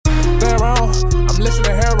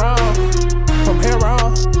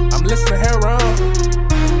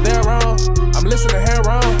listening hair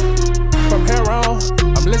on. From hair on,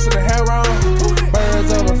 I'm listening hair on.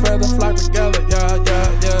 Birds of a feather flock together, yeah.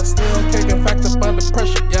 Still kicking facts up under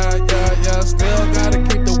pressure, yeah. Still gotta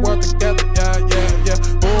keep the world together, yeah.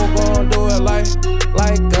 Who gon' do it like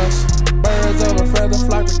us? Birds of a feather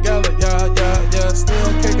flock together, yeah.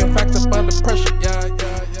 Still kicking facts up under pressure, yeah.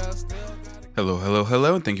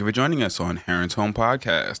 Hello, and thank you for joining us on Heron's Home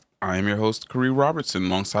Podcast. I am your host, Corey Robertson,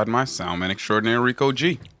 alongside my soundman extraordinary, Rico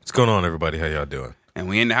G. What's going on, everybody? How y'all doing? And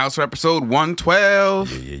we in the house for episode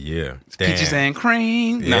 112. Yeah. Peaches and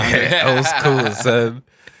cream. Yeah, old school, son.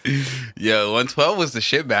 Yeah, 112 was the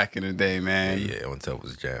shit back in the day, man. Yeah, 112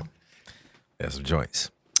 was a jam. Had some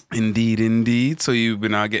joints. Indeed. So you've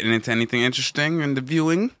been getting into anything interesting in the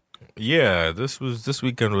viewing? Yeah, this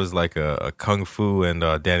weekend was like a Kung Fu and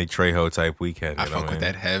Danny Trejo type weekend. I fuck with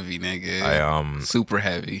that heavy, nigga. Super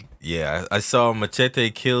heavy. Yeah, I saw Machete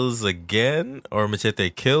Kills again, or Machete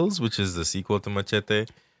Kills, which is the sequel to Machete.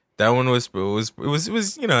 That one was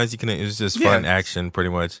you know, as you can, it was just fun action, pretty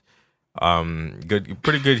much.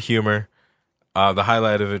 Pretty good humor. The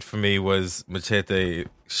highlight of it for me was Machete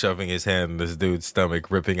shoving his hand in this dude's stomach,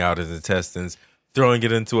 ripping out his intestines, throwing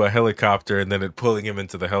it into a helicopter, and then pulling him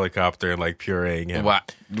into the helicopter and like pureeing him. Wow.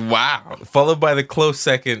 Followed by the close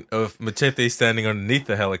second of Machete standing underneath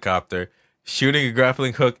the helicopter, shooting a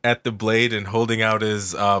grappling hook at the blade and holding out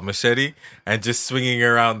his machete and just swinging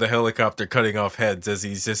around the helicopter, cutting off heads as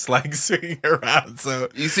he's just like swinging around. So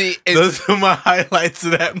you see, those are my highlights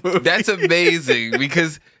of that movie. That's amazing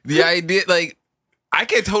because the idea, like, I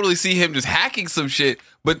can totally see him just hacking some shit,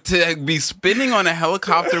 but to be spinning on a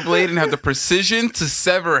helicopter blade and have the precision to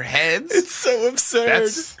sever heads. It's so absurd.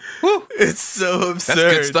 It's so absurd.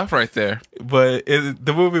 That's good stuff right there. But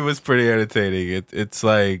the movie was pretty entertaining. It's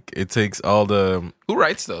like, it takes all the... Who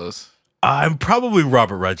writes those? I'm probably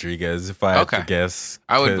Robert Rodriguez, if I had to guess.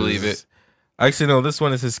 I would believe it. Actually, no, this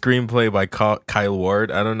one is a screenplay by Kyle Ward.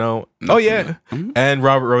 I don't know. Oh, yeah. Mm-hmm. And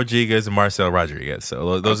Robert Rodriguez and Marcel Rodriguez.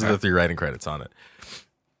 So those are the three writing credits on it.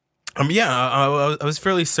 I was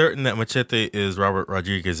fairly certain that Machete is Robert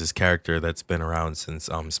Rodriguez's character that's been around since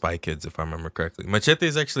Spy Kids, if I remember correctly. Machete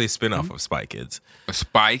is actually a spin-off of Spy Kids.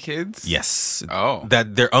 Spy Kids? Yes. Oh.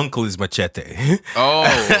 That their uncle is Machete. Oh,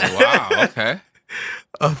 wow. Okay.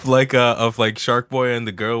 Of Shark Boy and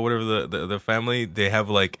the girl, whatever the family, they have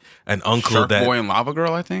like an uncle Shark Boy and Lava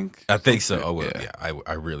Girl, I think. I think so. Oh well, yeah.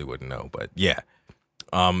 I really wouldn't know, but yeah.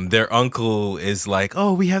 Their uncle is like,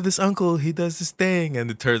 oh, we have this uncle, he does this thing,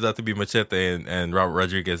 and it turns out to be Machete, and Robert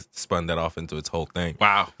Rodriguez spun that off into its whole thing.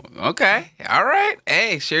 Wow. Okay. All right.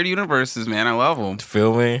 Hey, shared universes, man. I love them.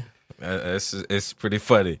 Feel me? It's pretty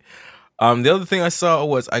funny. The other thing I saw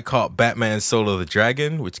was I caught Batman Solo the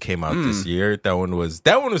Dragon, which came out this year. That one was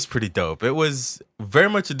pretty dope. It was very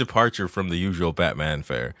much a departure from the usual Batman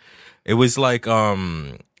fare. It was like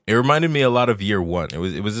it reminded me a lot of Year One.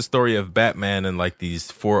 It was a story of Batman and like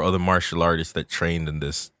these 4 other martial artists that trained in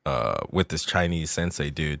this with this Chinese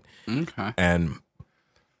sensei dude. Okay. And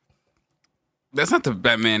that's not the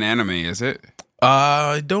Batman anime, is it?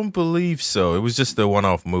 I don't believe so. It was just a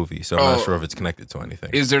one-off movie, so I'm not sure if it's connected to anything.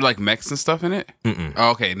 Is there like mechs and stuff in it? Mm-mm. Oh,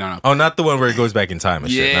 okay, no. Oh, not the one where it goes back in time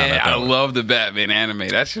and shit. Yeah, I love the Batman anime.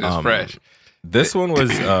 That shit is fresh. This one was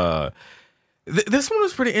this one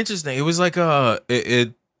was pretty interesting. It was like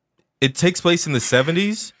it takes place in the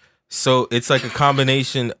 70s, so it's like a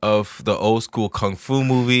combination of the old school kung fu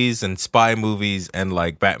movies and spy movies and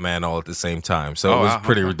like Batman all at the same time. So it was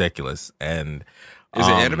pretty ridiculous. And is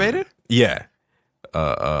it animated? Yeah.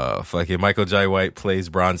 Fucking Michael Jai White plays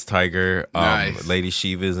Bronze Tiger. Nice. Lady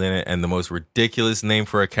Shiva's in it, and the most ridiculous name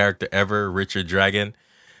for a character ever, Richard Dragon.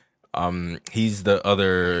 He's the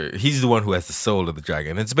one who has the soul of the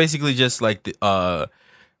dragon. It's basically just like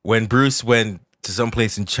when Bruce went to some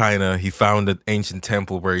place in China, he found an ancient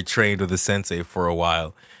temple where he trained with the sensei for a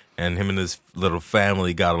while, and him and his little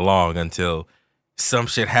family got along until some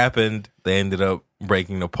shit happened. They ended up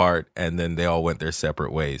breaking apart, and then they all went their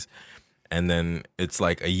separate ways. And then it's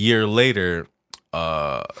like a year later,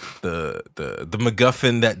 the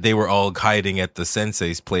MacGuffin that they were all hiding at the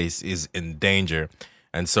sensei's place is in danger.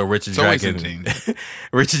 And so Richard Dragon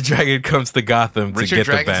comes to Gotham to get the band. Richard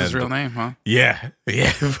Dragon's his real name, huh? Yeah,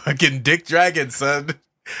 fucking Dick Dragon, son.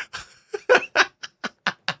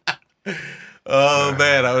 Oh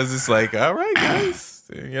man, I was just like, all right,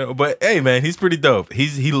 guys, But hey, man, he's pretty dope.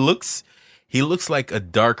 He looks like a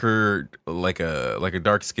darker, like a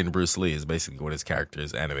dark skinned Bruce Lee is basically what his character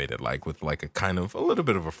is animated like, with like a little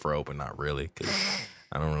bit of a fro, but not really. 'Cause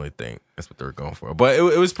I don't really think that's what they were going for, but it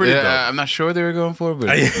was pretty dope. I'm not sure what they were going for, but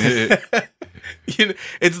it's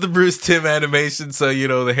the Bruce Timm animation, so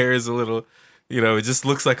the hair is a little, You know, it just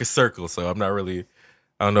looks like a circle. So I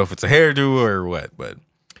don't know if it's a hairdo or what, but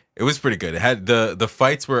it was pretty good. It had the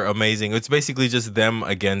fights were amazing. It's basically just them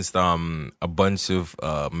against a bunch of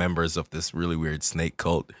members of this really weird snake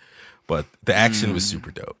cult, but the action was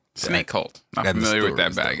super dope. Snake cult. Not familiar with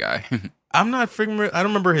that bad guy. I'm not familiar. I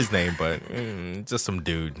don't remember his name, but just some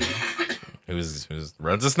dude who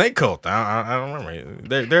runs a snake cult. I don't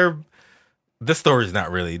remember. They're the story's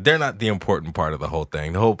not really. They're not the important part of the whole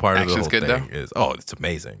thing. The whole part of the whole thing is it's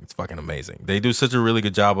amazing. It's fucking amazing. They do such a really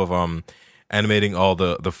good job of animating all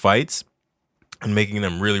the fights and making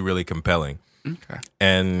them really, really compelling. Okay.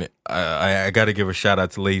 And I got to give a shout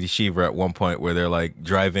out to Lady Shiva at one point where they're like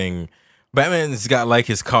driving. Batman's got like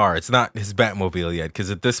his car. It's not his Batmobile yet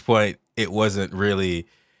because at this point it wasn't really.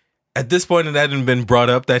 At this point it hadn't been brought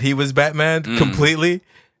up that he was Batman completely.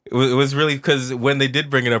 It was really because when they did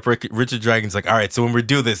bring it up, Richard Dragon's like, all right, so when we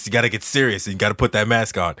do this, you got to get serious and you got to put that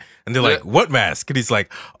mask on. And they're like, what mask? And he's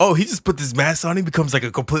like, oh, he just put this mask on. He becomes like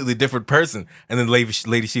a completely different person. And then Lady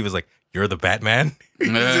Shiva's like, you're the Batman? He's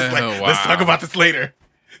just like, wow. Let's talk about this later.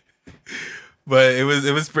 But it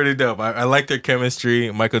was pretty dope. I like their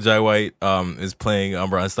chemistry. Michael Jai White is playing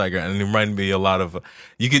Umbra Steiger, and it reminded me a lot of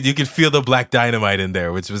you could feel the Black Dynamite in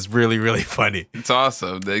there, which was really, really funny. It's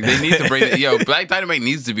awesome. They need to bring it. Black Dynamite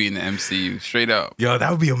needs to be in the MCU straight up. Yo,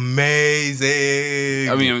 that would be amazing.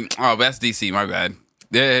 I mean, that's DC. My bad.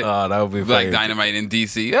 Yeah, that would be Black funny. Dynamite in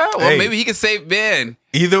DC. Yeah, well, maybe he could save Ben.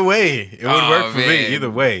 Either way, it would work for me.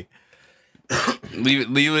 Either way.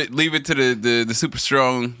 Leave it to the super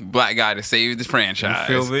strong black guy to save the franchise.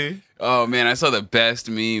 You feel me? Oh man, I saw the best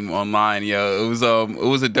meme online. Yo, it was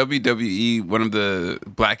a WWE, one of the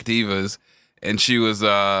black divas, and she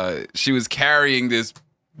was carrying this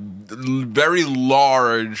very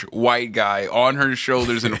large white guy on her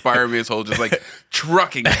shoulders in a fireman's hole, just like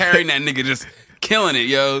trucking, carrying that nigga, just killing it,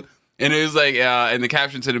 yo. And it was like, and the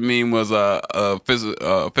caption to the meme was a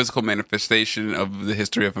physical manifestation of the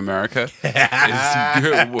history of America.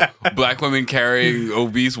 It's black women carrying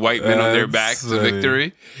obese white men on their backs to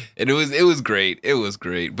victory. And it was great. It was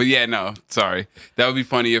great. But yeah, no, sorry. That would be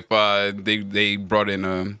funny if they brought in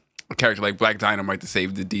a character like Black Dynamite to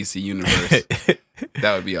save the DC universe.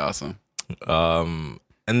 That would be awesome.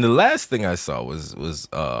 And the last thing I saw was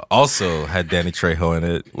also had Danny Trejo in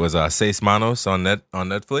it, was Seis Manos on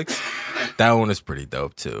Netflix. That one is pretty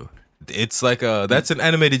dope too. It's like that's an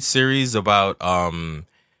animated series about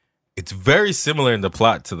it's very similar in the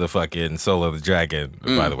plot to the fucking Soul of the Dragon,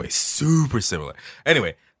 by the way. Super similar.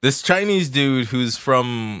 Anyway, this Chinese dude who's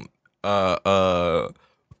from from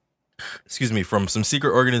some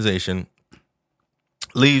secret organization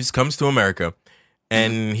comes to America.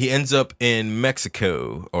 And he ends up in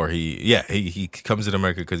Mexico, or he comes to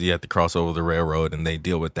America because he had to cross over the railroad, and they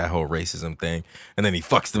deal with that whole racism thing. And then he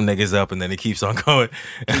fucks them niggas up, and then he keeps on going.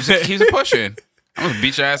 Keeps pushing. I'm gonna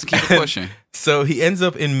beat your ass and keep it pushing. So he ends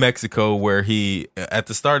up in Mexico, where he, at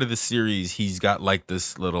the start of the series, he's got like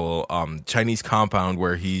this little Chinese compound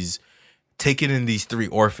where he's taken in these 3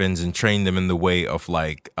 orphans and trained them in the way of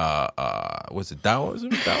like was it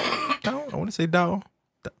Taoism? Dao? I want to say Dao.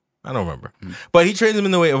 I don't remember. But he trains them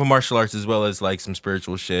in the way of martial arts as well as like some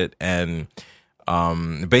spiritual shit, and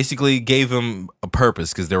basically gave them a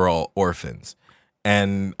purpose because they were all orphans.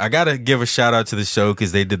 And I got to give a shout out to the show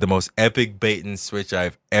because they did the most epic bait and switch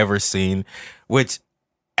I've ever seen, which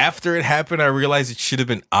after it happened, I realized it should have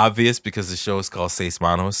been obvious because the show is called Seis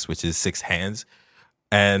Manos, which is 6 hands.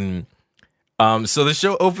 And so the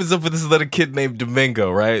show opens up with this little kid named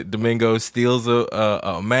Domingo, right? Domingo steals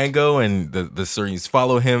a mango, and the Syrians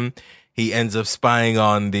follow him. He ends up spying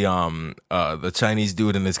on the Chinese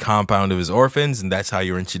dude in his compound of his orphans, and that's how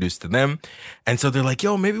you're introduced to them. And so they're like,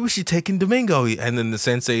 yo, maybe we should take in Domingo. And then the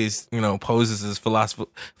sensei, poses this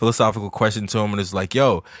philosophical question to him, and is like,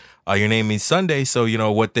 yo, your name means Sunday, so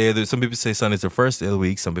what day? Some people say Sunday's the first day of the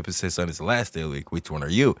week. Some people say Sunday's the last day of the week. Which one are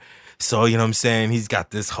you? So, you know what I'm saying? He's got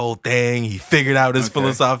this whole thing. He figured out his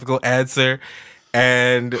philosophical answer.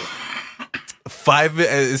 And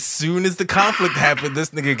as soon as the conflict happened, this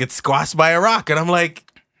nigga gets squashed by a rock. And I'm like,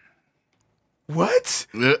 what?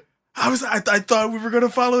 Yeah. I thought we were going to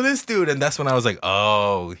follow this dude. And that's when I was like,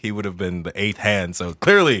 oh, he would have been the 8th hand. So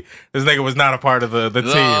clearly, this nigga was not a part of the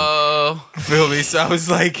team. Oh. Feel me? So I was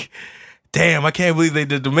like, damn, I can't believe they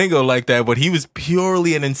did Domingo like that. But he was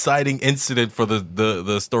purely an inciting incident for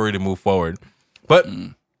the story to move forward. But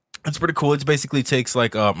it's pretty cool. It basically takes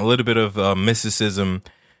like a little bit of mysticism,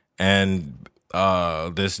 and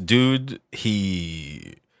this dude,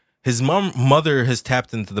 his mother has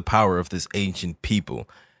tapped into the power of this ancient people,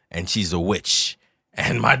 and she's a witch.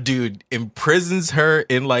 and my dude imprisons her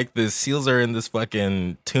in like this, seals her in this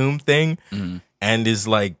fucking tomb thing, and is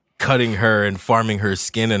like cutting her and farming her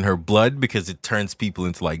skin and her blood because it turns people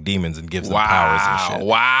into like demons and gives them powers and shit.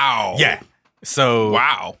 Wow. Yeah. So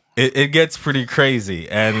Wow. it gets pretty crazy.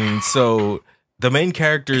 And so the main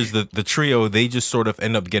characters, the trio, they just sort of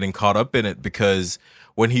end up getting caught up in it because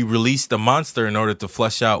when he released the monster in order to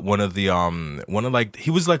flush out one of the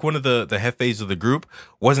he was like one of the jefes of the group,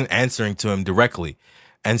 wasn't answering to him directly.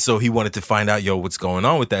 And so he wanted to find out, what's going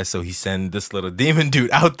on with that. So he sent this little demon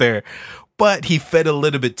dude out there, but he fed a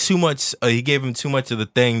little bit too much. He gave him too much of the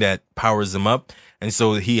thing that powers him up. And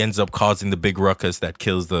so he ends up causing the big ruckus that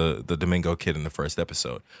kills the Domingo kid in the first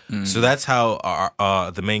episode. So that's how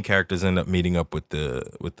the main characters end up meeting up with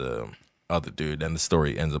the other dude, and the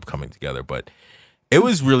story ends up coming together. But it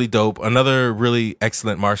was really dope. Another really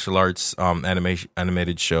excellent martial arts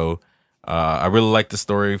animated show. I really like the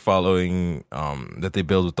story following that they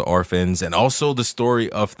build with the orphans, and also the story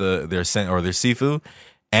of their Sifu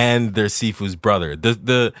and their Sifu's brother.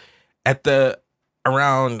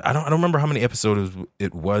 Around I don't remember how many episodes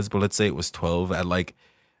it was, but let's say it was 12. At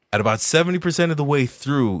about 70% of the way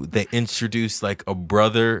through, they introduced like a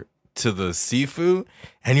brother to the Sifu,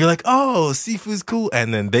 and you're like, oh, Sifu's cool.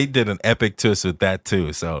 And then they did an epic twist with that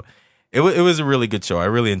too. So it was a really good show. I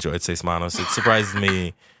really enjoyed Seis Manos. It surprised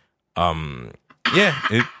me.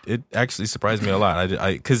 It actually surprised me a lot.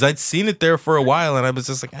 Because I'd seen it there for a while, and I was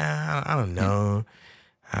just like, I don't know,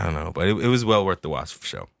 but it was well worth the watch for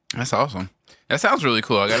sure. That's awesome. That sounds really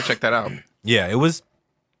cool. I got to check that out. Yeah, it was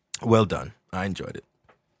well done. I enjoyed it.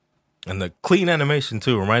 And the clean animation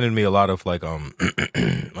too reminded me a lot of like a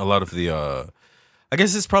lot of the I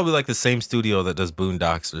guess it's probably like the same studio that does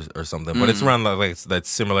Boondocks or something, but it's around like that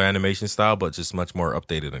similar animation style, but just much more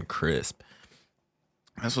updated and crisp.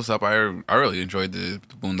 That's what's up. I really enjoyed the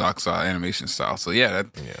Boondocks animation style. So yeah,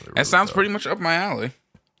 that sounds pretty much up my alley.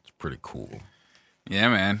 It's pretty cool. Yeah,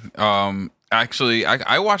 man. Actually,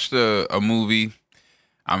 I watched a movie.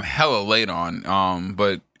 I'm hella late on.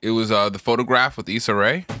 But it was The Photograph with Issa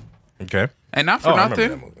Rae. Okay. And not for I remember nothing.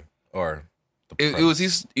 that movie. Or it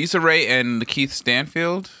was Issa Rae and Keith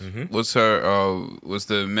Stanfield was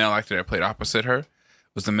the male actor that played opposite her.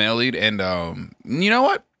 Was the male lead, and you know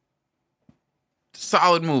what?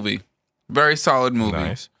 Solid movie. Very solid movie.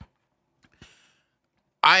 Nice.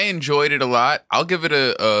 I enjoyed it a lot. I'll give it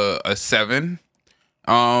a 7.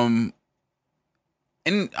 And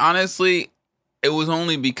honestly, it was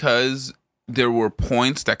only because there were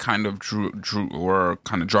points that kind of were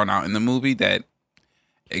kind of drawn out in the movie that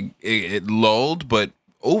it lulled, but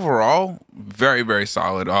overall, very, very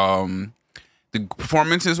solid. The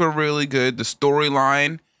performances were really good. The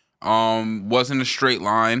storyline wasn't a straight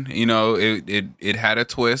line. It had a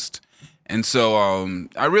twist. And so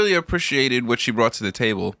I really appreciated what she brought to the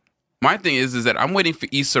table. My thing is that I'm waiting for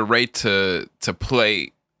Issa Rae to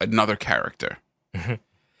play another character.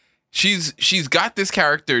 She's got this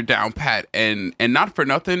character down pat, and not for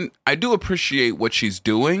nothing, I do appreciate what she's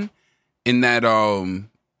doing in that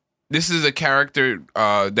this is a character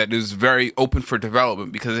that is very open for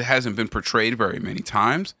development because it hasn't been portrayed very many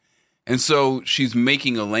times. And so she's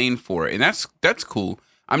making a lane for it, and that's cool.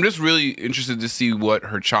 I'm just really interested to see what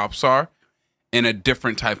her chops are in a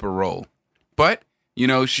different type of role. But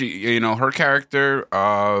her character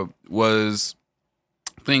was,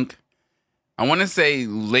 I want to say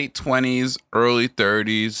late 20s, early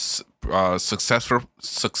 30s,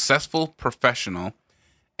 successful professional,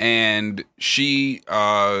 and she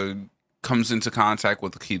comes into contact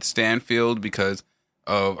with Keith Stanfield because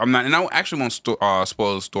I actually won't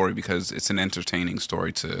spoil the story because it's an entertaining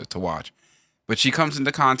story to watch. But she comes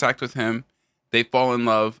into contact with him, they fall in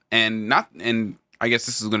love, and I guess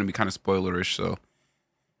this is going to be kind of spoilerish, so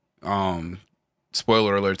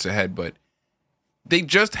spoiler alerts ahead, but they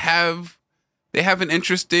have an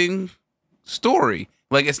interesting story.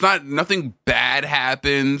 Like, it's nothing bad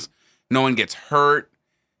happens, no one gets hurt,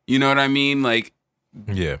 you know what I mean? Like,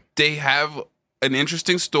 yeah, they have an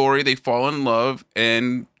interesting story, they fall in love,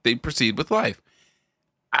 and they proceed with life.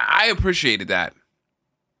 I appreciated that.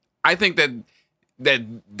 I think that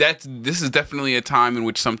this is definitely a time in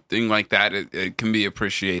which something like that it can be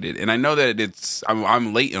appreciated. And I know that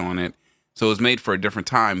I'm late on it, so it was made for a different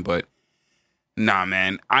time, but nah,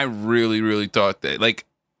 man, I really, really thought that, like,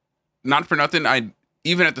 not for nothing,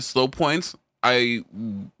 even at the slow points, I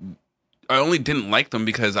only didn't like them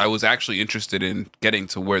because I was actually interested in getting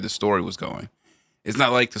to where the story was going. It's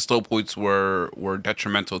not like the slow points were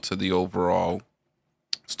detrimental to the overall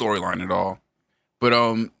storyline at all. But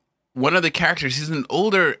one of the characters, he's an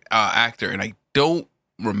older actor, and I don't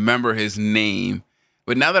remember his name.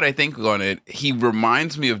 But now that I think on it, he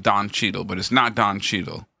reminds me of Don Cheadle, but it's not Don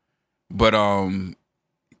Cheadle. But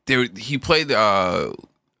he played an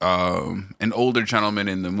older gentleman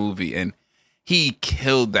in the movie, and he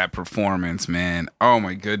killed that performance, man. Oh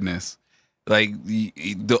my goodness. Like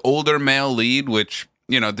the older male lead, which,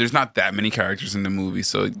 you know, there's not that many characters in the movie,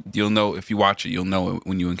 so you'll know if you watch it, you'll know it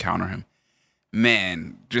when you encounter him.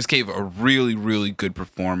 Man, just gave a really, really good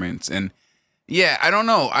performance. And yeah, I don't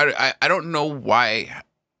know. I don't know why.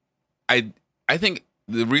 I think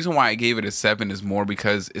the reason why I gave it a 7 is more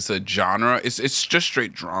because it's a genre. It's just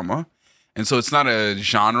straight drama. And so it's not a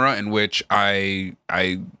genre in which I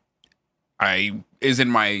is in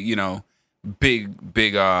my, you know, big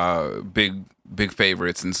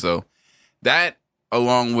favorites. And so that,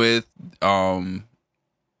 along with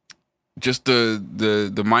just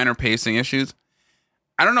the minor pacing issues,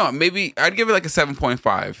 I don't know, maybe I'd give it like a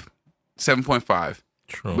 7.5. 7.5.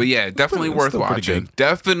 True. But yeah, definitely worth watching.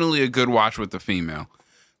 Definitely a good watch with the female.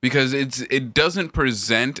 Because it doesn't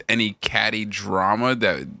present any catty drama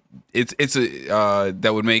that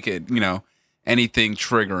that would make it, you know, anything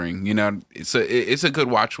triggering. You know, it's a good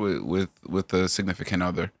watch with a significant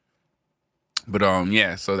other. But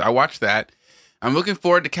yeah, so I watched that. I'm looking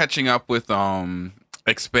forward to catching up with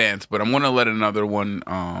Expanse, but I'm gonna let another one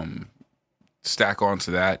stack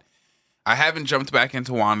onto that. I haven't jumped back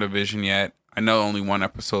into WandaVision yet. I know only one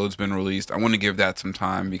episode's been released. I want to give that some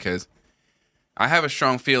time because I have a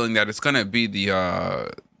strong feeling that it's gonna be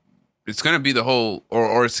the whole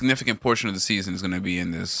or a significant portion of the season is gonna be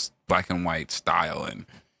in this black and white style. And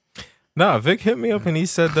no, Vic hit me up and he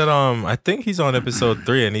said that I think he's on episode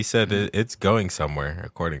 3 and he said it's going somewhere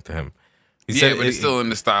according to him. He said but it's still in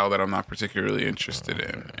the style that I'm not particularly interested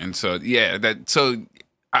in. And so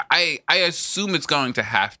I assume it's going to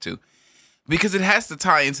have to, because it has to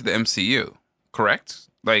tie into the MCU, correct?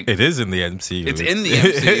 Like it is in the MCU. It's in the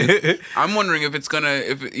MCU. I'm wondering if it's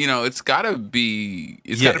gotta be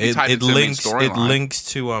tied into the main storyline. It links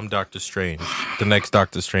to Doctor Strange. The next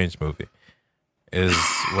Doctor Strange movie is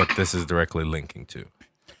what this is directly linking to.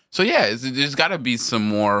 So yeah, there's got to be some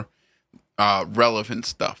more relevant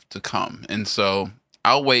stuff to come, and so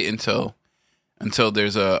I'll wait until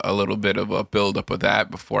there's a little bit of a build up of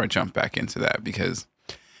that before I jump back into that, because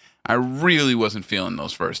I really wasn't feeling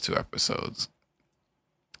those first 2 episodes,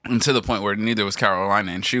 and to the point where neither was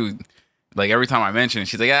Carolina, and she would, like, every time I mention it,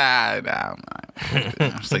 she's like, nah.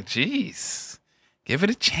 I was like, geez, give it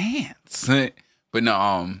a chance. But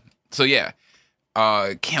no, so yeah.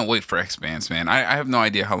 Can't wait for Expanse, man. I have no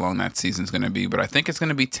idea how long that season's going to be, but I think it's going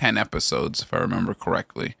to be 10 episodes if I remember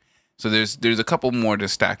correctly. So there's a couple more to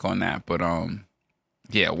stack on that, but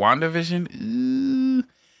yeah, WandaVision.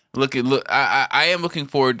 I am looking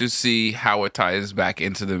forward to see how it ties back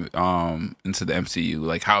into the MCU,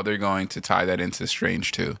 like how they're going to tie that into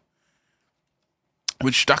Strange 2.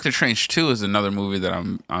 Which Doctor Strange 2 is another movie that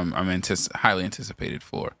I'm highly anticipated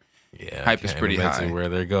for. Yeah, hype is pretty high. Where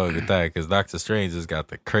they're going with that, because Doctor Strange has got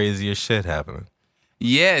the craziest shit happening.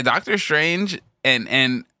 Yeah, Doctor Strange,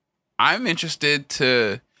 and I'm interested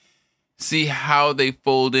to see how they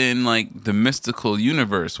fold in like the mystical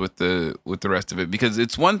universe with the rest of it, because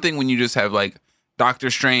it's one thing when you just have like Doctor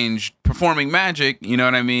Strange performing magic, you know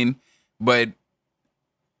what I mean? But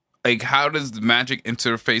like, how does the magic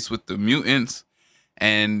interface with the mutants,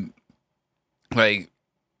 and like,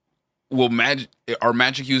 are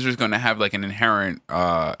magic users going to have like an inherent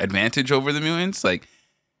advantage over the mutants? Like,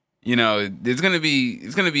 you know, it's going to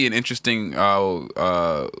be an interesting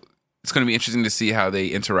it's going to be interesting to see how they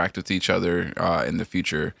interact with each other in the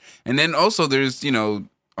future. And then also there's, you know,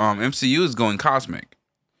 MCU is going cosmic.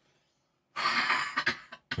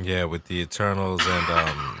 Yeah, with the Eternals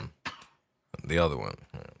and the other one.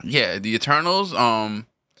 Yeah, the Eternals,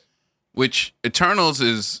 which Eternals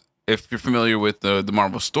is, if you're familiar with the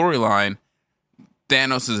Marvel storyline,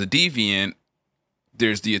 Thanos is a deviant.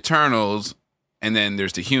 There's the Eternals, and then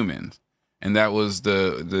there's the humans, and that was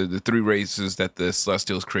the 3 races that the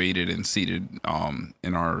Celestials created and seeded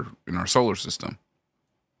in our solar system.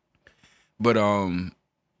 But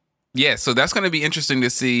yeah, so that's going to be interesting to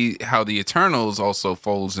see how the Eternals also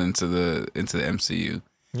folds into the MCU.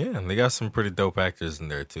 Yeah, and they got some pretty dope actors in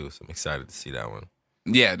there too, so I'm excited to see that one.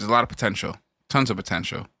 Yeah, there's a lot of potential, tons of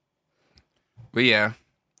potential. But yeah,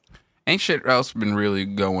 ain't shit else been really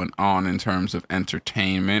going on in terms of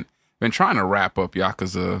entertainment. Been trying to wrap up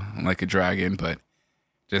Yakuza Like a Dragon, but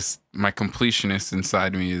just my completionist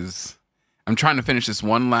inside me is, I'm trying to finish this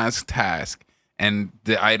one last task, and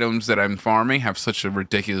the items that I'm farming have such a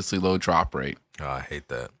ridiculously low drop rate. Oh, I hate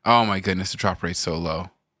that. Oh my goodness, the drop rate's so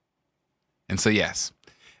low. And so yes,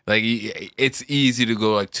 Like it's easy to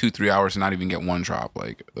go like 2-3 hours and not even get one drop.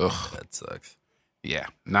 Like, ugh, That sucks. yeah,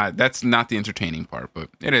 that's not the entertaining part, but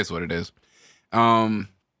it is what it is. Moving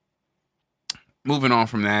on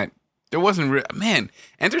from that, there wasn't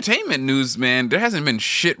entertainment news, man. There hasn't been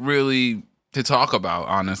shit really to talk about,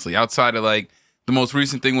 honestly, outside of like the most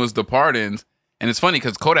recent thing was the pardons. And it's funny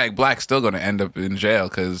because Kodak Black's still going to end up in jail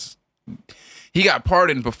because he got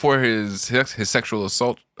pardoned before his sexual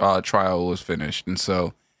assault trial was finished, and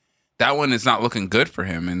so that one is not looking good for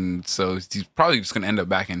him, and so he's probably just going to end up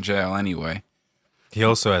back in jail anyway. He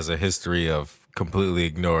also has a history of completely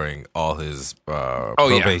ignoring all his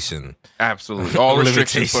probation. Yeah. Absolutely. All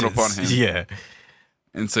restrictions put upon him. Yeah.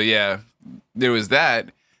 And so, yeah, there was that.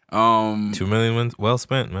 $2 million well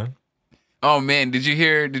spent, man. Oh, man, did you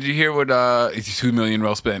hear what, $2 million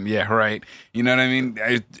well spent? Yeah, right. You know what I mean?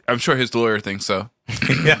 I'm sure his lawyer thinks so.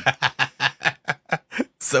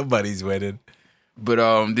 Somebody's winning. But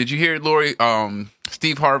did you hear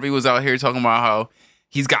Steve Harvey was out here talking about how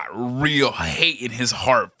he's got real hate in his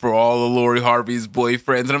heart for all of Lori Harvey's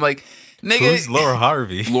boyfriends. And I'm like, nigga. Who's Laura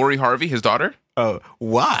Harvey? Lori Harvey, his daughter. Oh,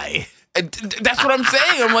 why? That's what I'm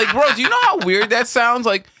saying. I'm like, bro, do you know how weird that sounds?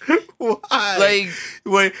 Like, why? Like,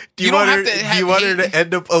 wait, do you want her to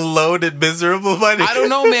end up alone and miserable? I don't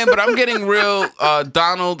know, man, but I'm getting real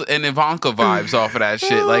Donald and Ivanka vibes off of that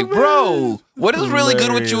shit. Like, bro, what is really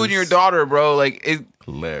good with you and your daughter, bro? Like,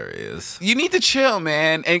 hilarious. You need to chill,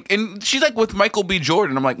 man. And she's like with Michael B.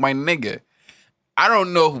 Jordan. I'm like, my nigga. I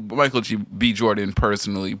don't know Michael B. Jordan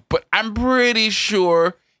personally, but I'm pretty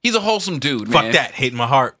sure he's a wholesome dude, man. Fuck that. Hate in my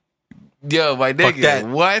heart. Yo, my nigga. Fuck that.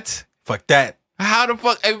 What? Fuck that. How the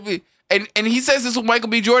fuck? And he says this with Michael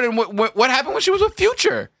B. Jordan. What happened when she was with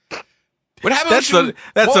Future? What happened that's when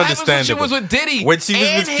that's what understandable. When she was with Diddy. When she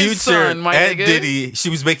was with Future son, and Diddy,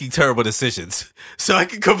 she was making terrible decisions. So I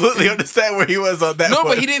can completely understand where he was on that. No, one.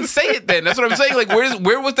 but he didn't say it then. That's what I'm saying. Like,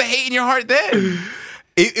 where was the hate in your heart then?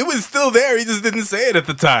 It was still there. He just didn't say it at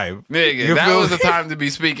the time. Nigga, that was the time to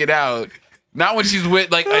be speaking out. Not when she's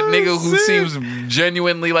with like a nigga who seems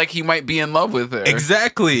genuinely like he might be in love with her.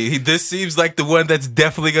 Exactly. This seems like the one that's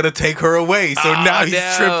definitely gonna take her away. So now he's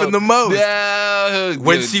tripping the most. No,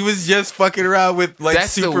 when dude, she was just fucking around with like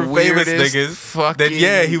that's super the famous niggas, then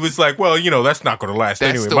yeah, he was like, well, that's not gonna last that's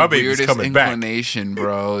anyway. the My baby's weirdest coming back. inclination,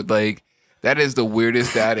 bro. Like that is the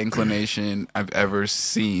weirdest dad inclination I've ever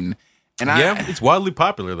seen. And it's wildly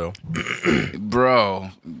popular though. Bro,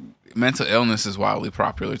 mental illness is wildly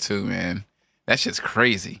popular too, man. That shit's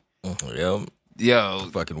crazy. Yep. Yo.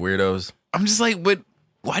 Fucking weirdos. I'm just like, but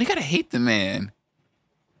why do you gotta hate the man?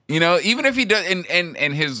 Even if he does,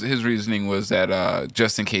 and his reasoning was that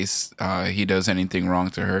just in case he does anything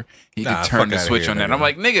wrong to her, he could turn the switch on that. Nigga. I'm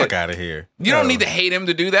like, nigga, fuck out of here. You don't need to hate him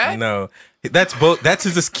to do that. No, that's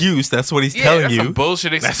his excuse. That's what he's telling you. That's a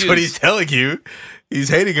bullshit excuse. That's what he's telling you. He's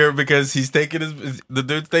hating her because he's taking the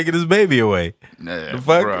dude's taking his baby away. Nah, the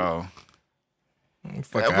fuck, bro.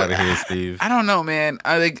 Fuck out of here, Steve. I don't know, man.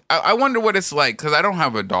 I wonder what it's like because I don't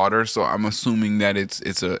have a daughter, so I'm assuming that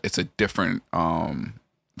it's a different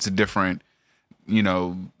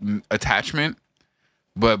attachment.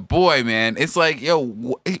 But boy, man, it's like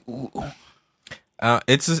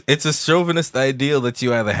it's a chauvinist ideal that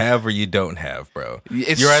you either have or you don't have, bro.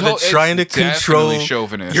 You're either trying to control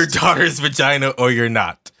your daughter's vagina or you're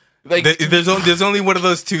not. Like there's only one of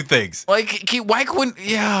those two things. Like why couldn't?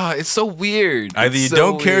 Yeah, it's so weird. Either you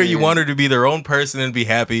don't care, you want her to be their own person and be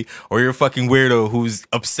happy, or you're a fucking weirdo who's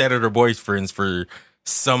upset at her boyfriends for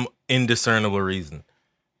some indiscernible reason.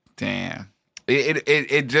 Damn,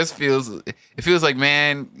 it just feels like,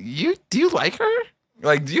 man, do you like her?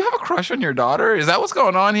 Like, do you have a crush on your daughter? Is that what's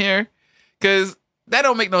going on here? Because that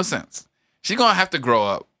don't make no sense. She's gonna have to grow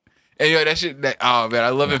up. And that shit, oh man, I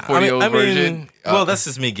love it 40-year-old version. Well, that's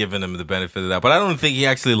just me giving him the benefit of that. But I don't think he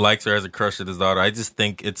actually likes her as a crush at his daughter. I just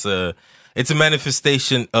think it's a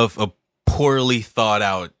manifestation of a poorly thought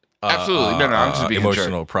out absolutely. No, I'm just being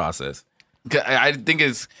emotional process. I think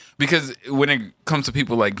it's because when it comes to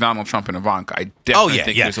people like Donald Trump and Ivanka, I definitely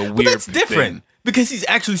think there's a weird but that's different. thing. Because he's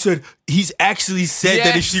actually said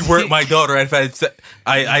that if she weren't my daughter, I'd be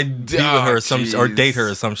with her or date her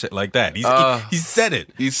or some shit like that. He's said it.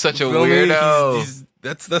 He's such a weirdo.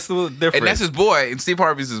 That's the difference. And that's his boy. And Steve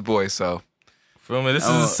Harvey's his boy. So, feel me? This is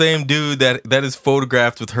the same dude that is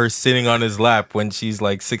photographed with her sitting on his lap when she's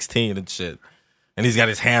like 16 and shit. And he's got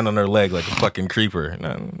his hand on her leg like a fucking creeper.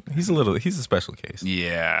 No, he's a special case.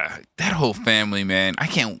 Yeah, that whole family, man.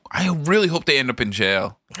 I really hope they end up in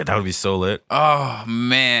jail. That would be so lit. Oh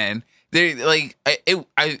man, they like I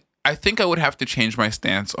think I would have to change my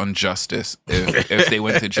stance on justice if they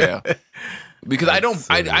went to jail because I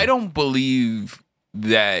don't believe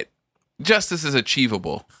that justice is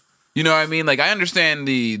achievable. You know what I mean? Like, I understand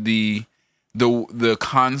the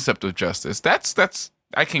concept of justice. That's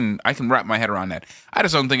I can wrap my head around that. I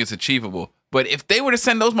just don't think it's achievable. But if they were to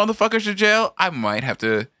send those motherfuckers to jail, I might have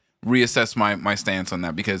to reassess my stance on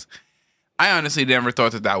that, because I honestly never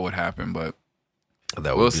thought that would happen. But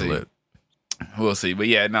That would we'll be see. lit. We'll see. But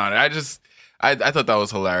yeah, no, I thought that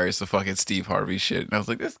was hilarious, the fucking Steve Harvey shit. And I was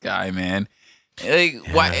like, this guy, man. Like,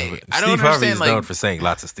 why? I don't Steve Harvey understand. is Like, known for saying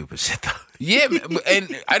lots of stupid shit, though. yeah,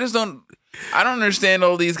 and I don't understand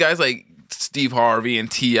all these guys like Steve Harvey and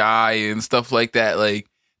T.I. and stuff like that. Like,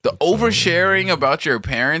 the oversharing about your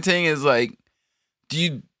parenting is like, do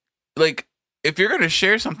you, like, if you're going to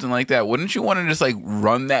share something like that, wouldn't you want to just like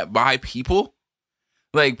run that by people?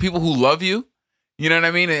 Like, people who love you, you know what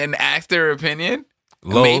I mean? And ask their opinion.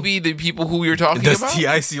 Low. Maybe the people who you're talking Does about.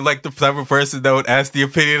 T.I. seem like the type of person that would ask the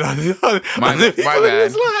opinion on the My people in bad.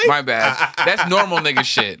 his life? My bad. That's normal nigga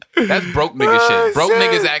shit. That's broke nigga shit. Broke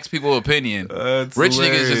niggas ask people opinion. That's Rich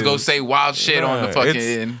niggas just go hilarious. say wild shit on the Nah,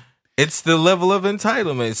 fucking. It's the level of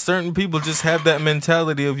entitlement. Certain people just have that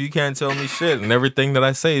mentality of you can't tell me shit, and everything that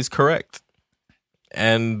I say is correct.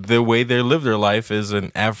 And the way they live their life is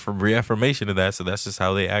an reaffirmation of that, so that's just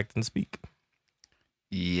how they act and speak.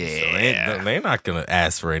 Yeah. So they're not going to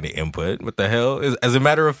ask for any input. What the hell? As a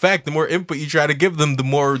matter of fact, the more input you try to give them, the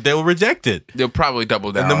more they'll reject it. They'll probably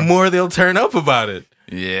double down. And the more they'll turn up about it.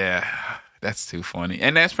 Yeah. That's too funny.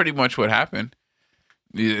 And that's pretty much what happened.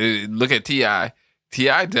 Look at T.I.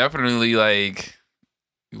 T.I. definitely like,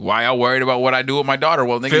 why y'all worried about what I do with my daughter?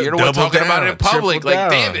 Well, nigga, you're the one Double talking about down, it in public. triple Like,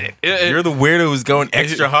 down. damn it. You're the weirdo who's going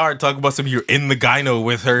extra hard, talking about some you're in the gyno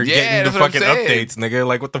with her, Yeah, getting the that's what I'm fucking saying. updates, nigga.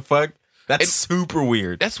 Like, what the fuck? That's super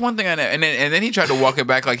weird. That's one thing I know. And then he tried to walk it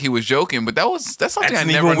back like he was joking, but that's something That's I an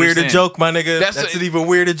never even weirder understand. joke, my nigga. That's That's an even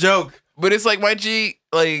weirder joke. But it's like, my G,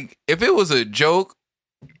 like, if it was a joke,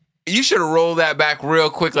 you should have rolled that back real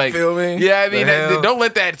quick. Like, Feel me? yeah, I mean, The hell? don't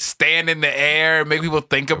let that stand in the air and make people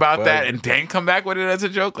think about fuck? that and then come back with it as a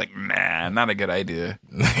joke. Like, nah, not a good idea.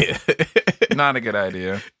 Not a good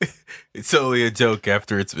idea. It's only a joke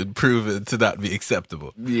after it's been proven to not be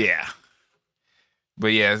acceptable. Yeah.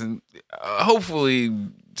 But yeah, hopefully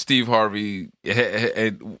Steve Harvey.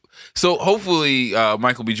 So hopefully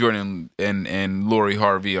Michael B. Jordan and Lori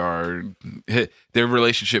Harvey their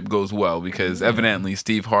relationship goes well, because evidently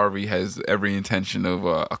Steve Harvey has every intention of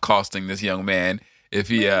accosting this young man if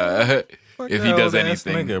he does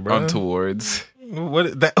anything nigga, bro. untowards. What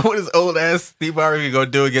is old ass Steve Harvey gonna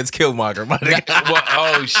do against Killmonger, my nigga? Well,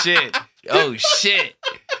 oh shit.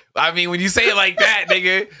 I mean, when you say it like that,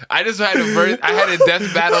 nigga, I just had a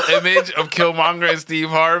death battle image of Killmonger and Steve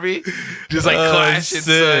Harvey, just like clashing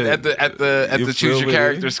son, at the You choose feel your me?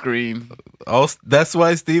 character screen. That's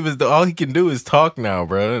why Steve is all he can do is talk now,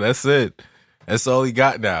 bro. That's it. That's all he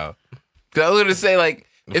got now. 'Cause I was gonna say, like,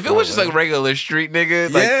 if it was just like regular street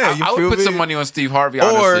nigga, like, Yeah, you I would feel put me? some money on Steve Harvey,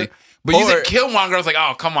 honestly. But you or- said Killmonger, I was like,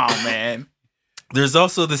 oh, come on, man. There's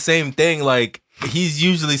also the same thing, like he's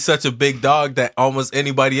usually such a big dog that almost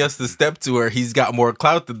anybody else to step to her, he's got more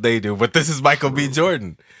clout than they do. But this is Michael B.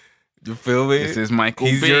 Jordan. You feel me? This is Michael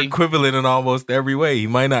He's B. your equivalent in almost every way. He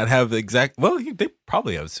might not have the exact. Well, they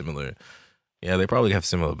probably have similar. Yeah, they probably have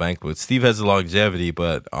similar bank. But Steve has the longevity,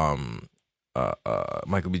 but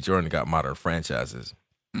Michael B. Jordan got modern franchises.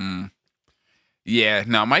 Yeah,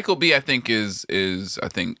 no, Michael B. I think is I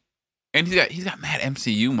think, and he's got mad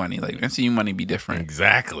MCU money. Like, MCU money be different.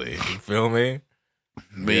 Exactly. You feel me?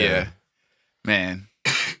 But yeah, man.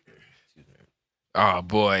 Oh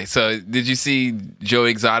boy! So did you see Joe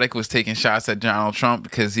Exotic was taking shots at Donald Trump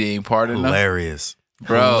because he ain't pardoned him? Hilarious,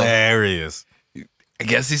 Bro. Hilarious. I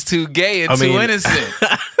guess he's too gay and I too mean- innocent.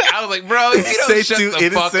 I was like, bro, you Say don't shut too the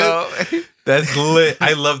fuck innocent? up, That's lit.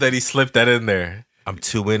 I love that he slipped that in there. I'm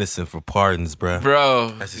too innocent for pardons, bro. bro.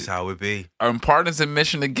 That's just how it be. Pardon's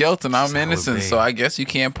admission of guilt, and I'm That's how it innocent, be. so I guess you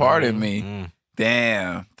can't pardon me. Mm.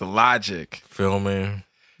 Damn, the logic. Feel me?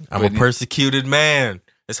 I'm But a persecuted man.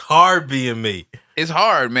 It's hard being me. It's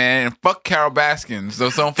hard, man. And fuck Carol Baskins. So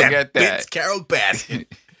don't forget that. Bitch, Carol Baskin.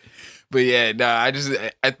 But yeah, no,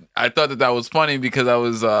 I thought that was funny because I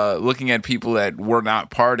was looking at people that were not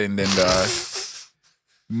pardoned, and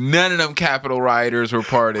none of them Capitol rioters were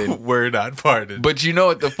pardoned. We're not pardoned. But you know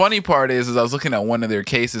what the funny part is I was looking at one of their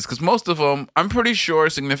cases, because most of them, I'm pretty sure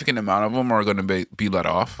a significant amount of them are going to be let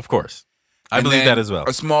off. Of course. I And believe then that as well.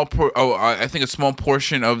 I think a small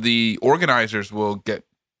portion of the organizers will get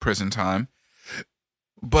prison time.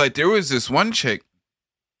 But there was this one chick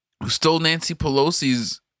who stole Nancy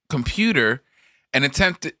Pelosi's computer and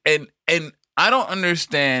attempted, and I don't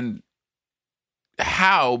understand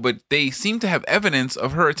how, but they seem to have evidence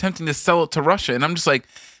of her attempting to sell it to Russia. And I'm just like,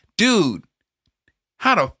 dude,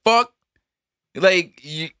 how the fuck? Like,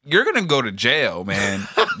 you're going to go to jail, man.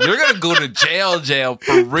 You're going to go to jail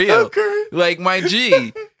for real. Okay. Like, my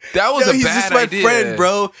G, that was a he's bad just my idea. friend,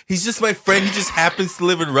 bro. He's just my friend. He just happens to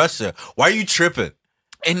live in Russia. Why are you tripping?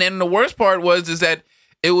 And then the worst part is that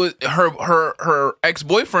it was her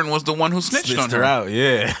ex-boyfriend was the one who snitched on her. Out,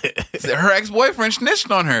 yeah. Her ex-boyfriend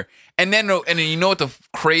snitched on her. And then you know what the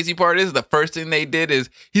crazy part is? The first thing they did is,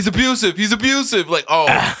 he's abusive. Like,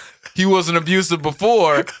 oh, he wasn't abusive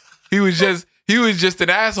before. He was just an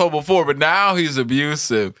asshole before, but now he's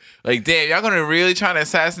abusive. Like, damn, y'all gonna really try to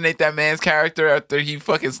assassinate that man's character after he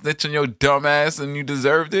fucking snitched on your dumb ass and you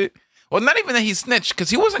deserved it? Well, not even that he snitched, because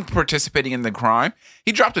he wasn't participating in the crime.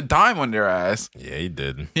 He dropped a dime on their ass. Yeah, he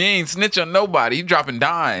did. He ain't snitch on nobody. He dropping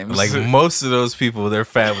dimes. Like, most of those people, their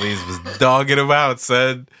families was dogging them out,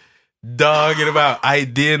 son. Dogging them out.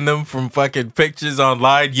 IDing them from fucking pictures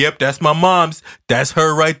online. Yep, that's my mom's. That's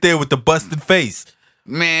her right there with the busted face.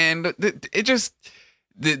 Man, it just...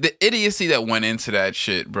 The idiocy that went into that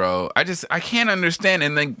shit, bro. I can't understand.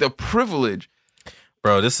 And like the privilege.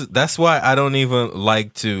 Bro, that's why I don't even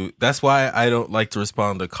like to. That's why I don't like to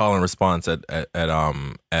respond to call and response at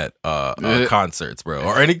concerts, bro,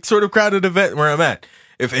 or any sort of crowded event where I'm at.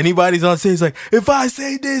 If anybody's on stage, like, if I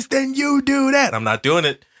say this, then you do that. I'm not doing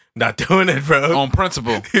it. Not doing it, bro. On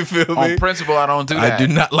principle. You feel me? On principle, I don't do that. I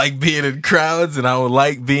do not like being in crowds, and I would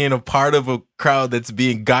like being a part of a crowd that's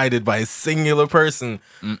being guided by a singular person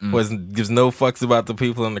who gives no fucks about the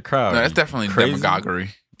people in the crowd. No, that's definitely demagoguery.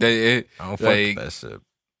 I don't fuck with that shit.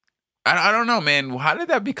 I don't know, man. How did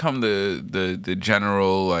that become the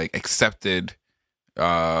general, like, accepted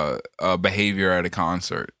behavior at a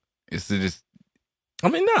concert? Is it just...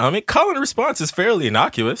 call and response is fairly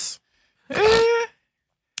innocuous.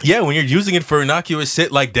 Yeah, when you're using it for innocuous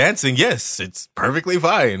shit like dancing, yes, it's perfectly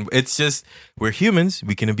fine. It's just, we're humans.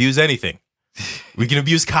 We can abuse anything. We can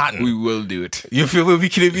abuse cotton. We will do it. You feel me? We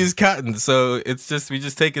can abuse cotton. So it's just, we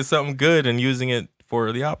just taking something good and using it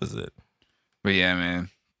for the opposite. But yeah, man.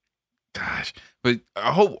 Gosh. But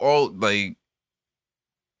I hope the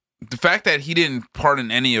fact that he didn't pardon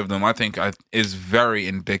any of them, I think is very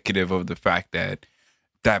indicative of the fact that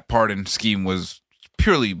that pardon scheme was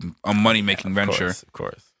purely a money-making venture. Of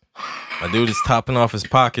course. My dude is topping off his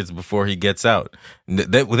pockets before he gets out.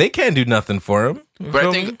 They can't do nothing for him. But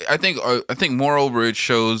I think moreover, it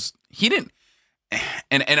shows he didn't.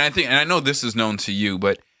 And I know this is known to you,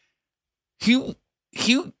 but he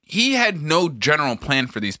had no general plan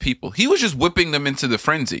for these people. He was just whipping them into the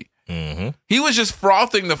frenzy. Mm-hmm. He was just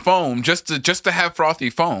frothing the foam just to have frothy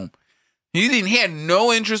foam. He had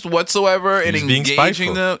no interest whatsoever in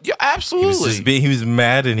engaging them. Yeah, absolutely. He was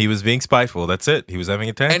mad and he was being spiteful. That's it. He was having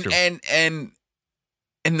a tantrum. And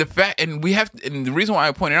the reason why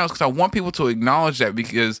I point it out is because I want people to acknowledge that,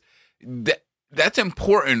 because that's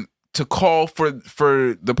important to call for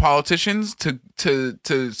the politicians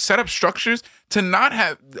to set up structures to not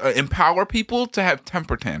have empower people to have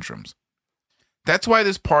temper tantrums. That's why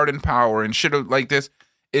this pardon power and shit like this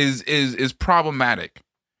is problematic.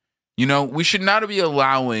 You know, we should not be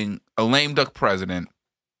allowing a lame duck president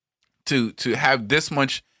to have this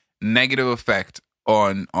much negative effect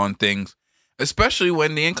on things, especially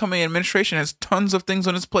when the incoming administration has tons of things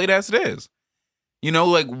on its plate as it is. You know,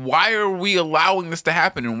 like, why are we allowing this to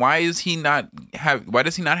happen, and why does he not have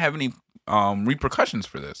any repercussions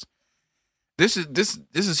for this? This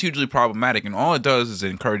is hugely problematic, and all it does is it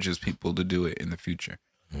encourages people to do it in the future.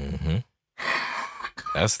 Mm-hmm.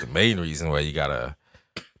 That's the main reason why you gotta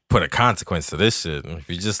put a consequence to this shit. If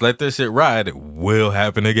you just let this shit ride, it will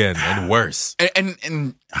happen again, and worse.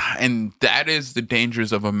 And that is the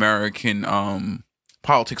dangers of American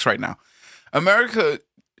politics right now. America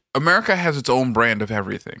has its own brand of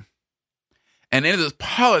everything, and in this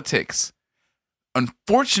politics,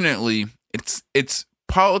 unfortunately, its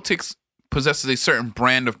politics possesses a certain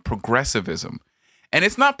brand of progressivism, and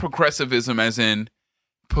it's not progressivism as in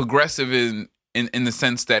progressive in the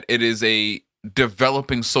sense that it is a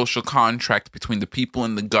developing social contract between the people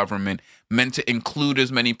and the government, meant to include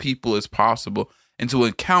as many people as possible and to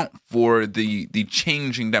account for the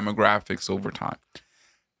changing demographics over time.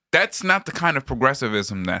 That's not the kind of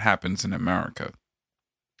progressivism that happens in America.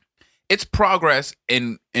 It's progress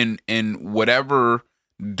in whatever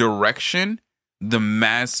direction the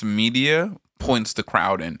mass media points the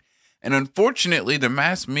crowd in. And unfortunately, the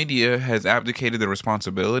mass media has abdicated the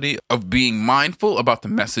responsibility of being mindful about the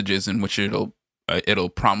messages in which it'll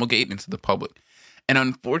promulgate into the public. And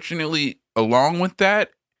unfortunately, along with that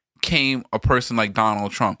came a person like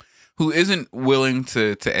Donald Trump, who isn't willing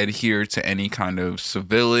to adhere to any kind of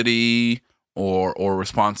civility or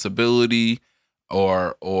responsibility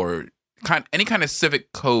or any kind of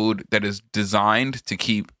civic code that is designed to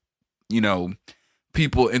keep,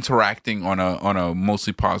 people interacting on a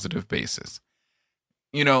mostly positive basis.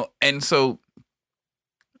 And so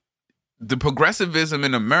the progressivism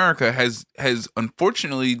in America has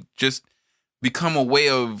unfortunately just become a way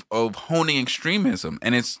of honing extremism,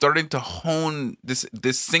 and it's starting to hone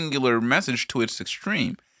this singular message to its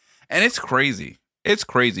extreme. And it's crazy. It's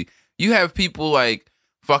crazy. You have people like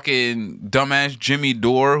fucking dumbass Jimmy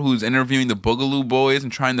Dore, who's interviewing the Boogaloo Boys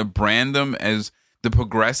and trying to brand them as the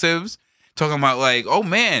progressives, talking about like, oh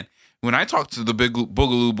man, when I talk to the big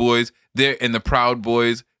Boogaloo Boys, and the Proud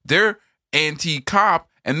Boys, they're anti-cop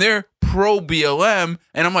and they're pro-BLM.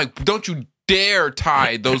 And I'm like, don't you dare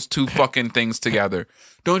tie those two fucking things together.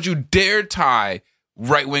 Don't you dare tie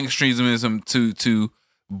right-wing extremism to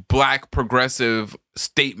black progressive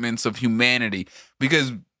statements of humanity,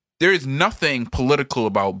 because there is nothing political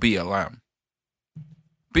about BLM.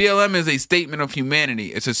 BLM is a statement of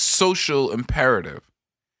humanity. It's a social imperative.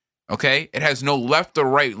 Okay? It has no left or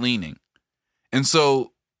right leaning. And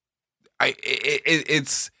so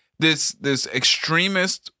it's this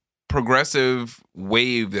extremist progressive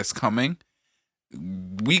wave that's coming.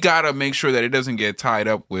 We got to make sure that it doesn't get tied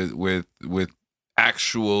up with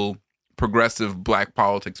actual progressive black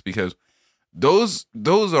politics, because those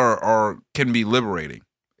are can be liberating.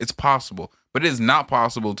 It's possible, but it is not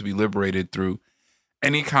possible to be liberated through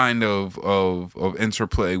any kind of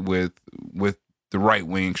interplay with the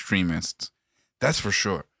right-wing extremists. That's for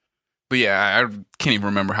sure. But yeah, I can't even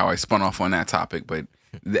remember how I spun off on that topic, but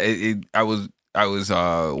I was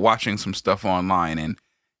watching some stuff online, and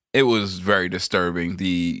it was very disturbing,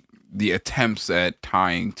 the attempts at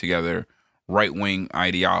tying together right-wing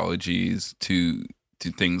ideologies to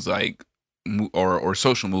things like or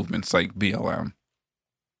social movements like BLM.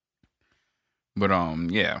 But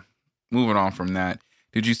yeah, moving on from that,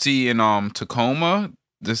 did you see in Tacoma,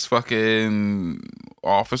 this fucking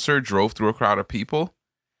officer drove through a crowd of people?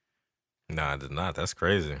 No, I did not. That's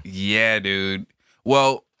crazy. Yeah, dude.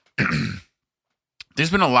 Well,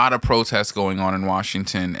 there's been a lot of protests going on in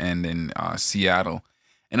Washington and in Seattle.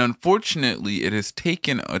 And unfortunately, it has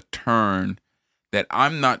taken a turn that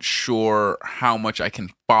I'm not sure how much I can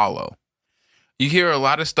follow. You hear a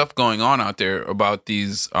lot of stuff going on out there about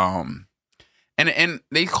these, and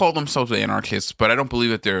they call themselves anarchists, but I don't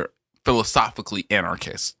believe that they're philosophically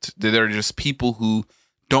anarchists. They're just people who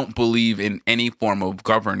don't believe in any form of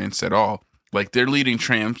governance at all. Like, they're leading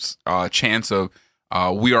chants of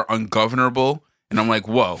we are ungovernable. And I'm like,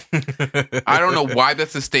 whoa. I don't know why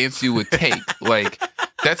that's a stance you would take. Like,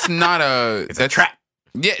 that's not a trap.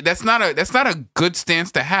 Yeah, that's not a good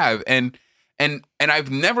stance to have. And I've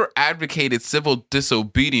never advocated civil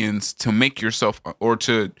disobedience to make yourself or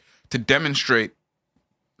to demonstrate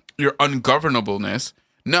your ungovernableness.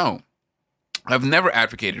 No. I've never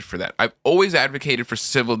advocated for that. I've always advocated for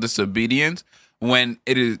civil disobedience when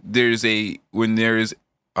there is an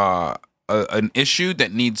issue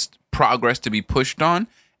that needs progress to be pushed on,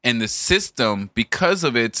 and the system, because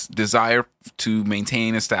of its desire to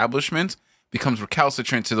maintain establishments, becomes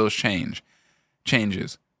recalcitrant to those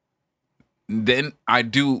changes. Then I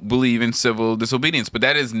do believe in civil disobedience, but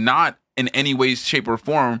that is not in any way, shape, or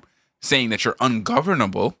form saying that you're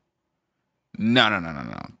ungovernable. No.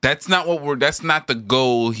 That's not the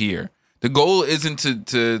goal here. The goal isn't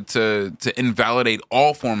to invalidate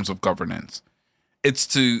all forms of governance. It's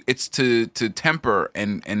to temper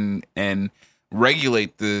and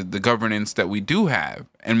regulate the governance that we do have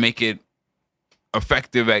and make it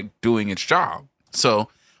effective at doing its job. So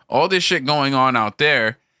all this shit going on out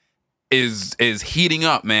there is heating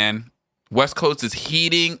up, man. West Coast is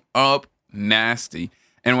heating up nasty.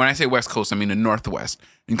 And when I say West Coast, I mean the Northwest,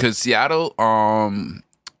 because Seattle,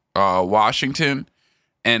 Washington,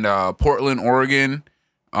 and Portland, Oregon,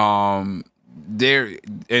 there,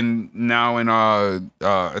 and now in I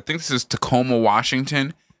think this is Tacoma,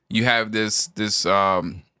 Washington, you have this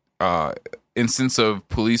instance of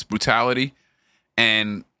police brutality,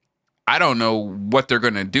 and I don't know what they're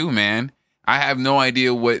gonna do, man. I have no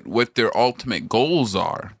idea what their ultimate goals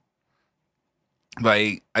are.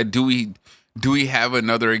 Like, do we have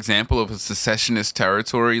another example of a secessionist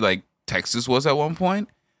territory like Texas was at one point?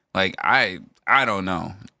 Like, I don't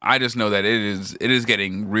know. I just know that it is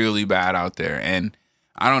getting really bad out there, and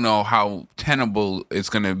I don't know how tenable it's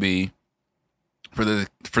going to be for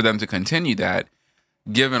them to continue that,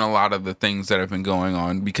 given a lot of the things that have been going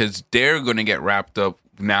on, because they're going to get wrapped up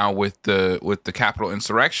now with the Capitol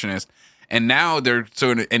insurrectionists, And now they're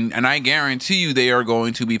sort of, and I guarantee you they are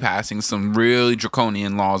going to be passing some really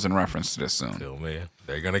draconian laws in reference to this soon. Feel me?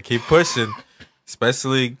 They're gonna keep pushing,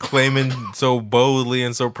 especially claiming so boldly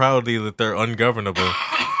and so proudly that they're ungovernable.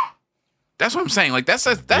 That's what I'm saying. Like that's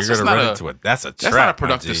just That's not That's a trap. that's not a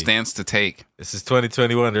productive stance to take. This is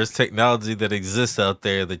 2021. There's technology that exists out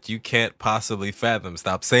there that you can't possibly fathom.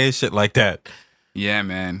 Stop saying shit like that. Yeah,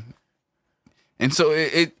 man. And so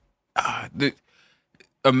the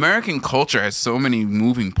American culture has so many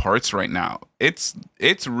moving parts right now. It's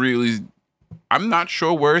really, I'm not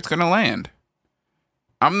sure where it's gonna land.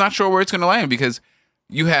 Because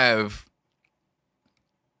you have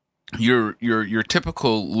your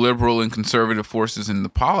typical liberal and conservative forces in the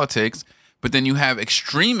politics, but then you have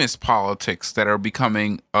extremist politics that are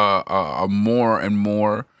becoming a more and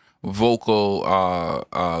more vocal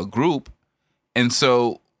group. And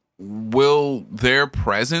so will their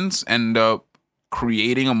presence end up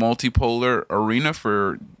creating a multipolar arena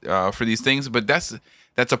for these things? But that's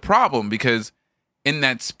a problem, because in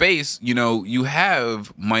that space, you know, you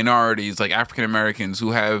have minorities like African Americans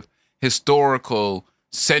who have historical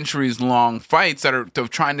centuries-long fights that are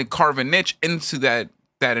trying to carve a niche into that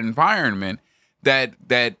environment that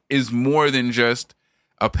is more than just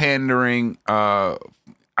a pandering,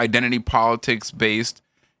 identity politics based,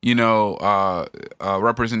 you know,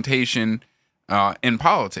 representation in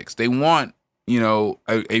politics. They want, you know,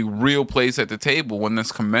 a real place at the table, one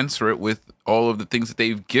that's commensurate with all of the things that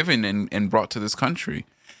they've given and brought to this country.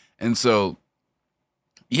 And so,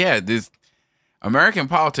 yeah, this American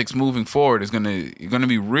politics moving forward is gonna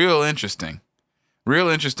be real interesting,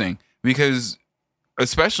 because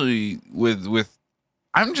especially with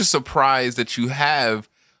I'm just surprised that you have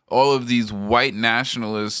all of these white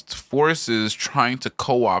nationalist forces trying to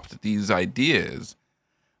co-opt these ideas.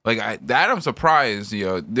 Like I'm surprised. You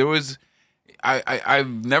know, there was.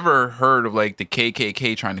 I've never heard of like the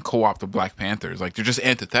KKK trying to co-opt the Black Panthers. Like they're just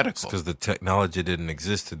antithetical. Because the technology didn't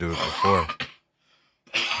exist to do it before.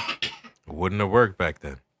 It wouldn't have worked back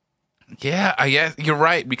then. Yeah, I guess you're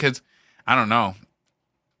right, because I don't know.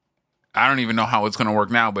 I don't even know how it's gonna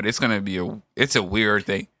work now, but it's gonna be it's a weird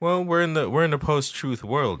thing. Well, we're in the post-truth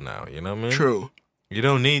world now. You know what I mean? True. You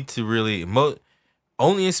don't need to really.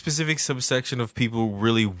 Only a specific subsection of people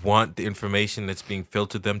really want the information that's being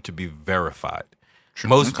filtered them to be verified. True.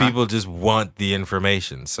 Most people just want the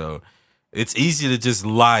information. So it's easy to just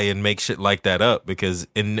lie and make shit like that up, because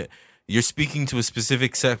you're speaking to a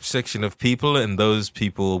specific section of people, and those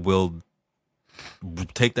people will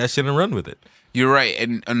take that shit and run with it. You're right.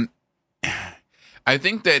 And I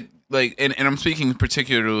think that, like, and I'm speaking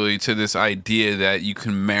particularly to this idea that you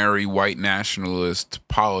can marry white nationalist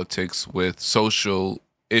politics with social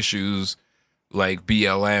issues like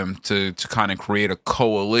BLM to kind of create a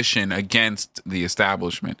coalition against the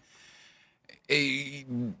establishment.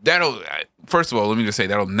 First of all, let me just say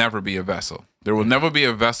that'll never be a vessel. There will never be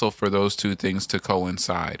a vessel for those two things to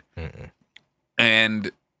coincide. Mm-mm.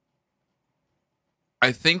 And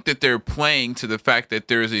I think that they're playing to the fact that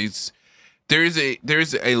there's a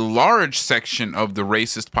large section of the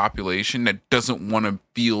racist population that doesn't want to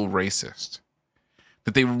feel racist.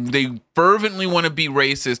 That they fervently want to be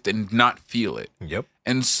racist and not feel it. Yep.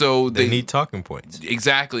 And so they need talking points.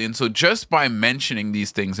 Exactly. And so just by mentioning these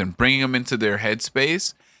things and bringing them into their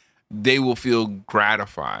headspace, they will feel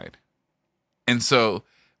gratified. And so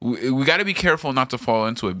we got to be careful not to fall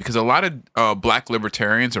into it, because a lot of black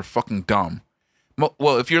libertarians are fucking dumb.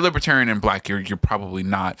 Well, if you're libertarian and black, you're probably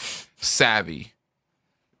not savvy.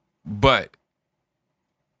 But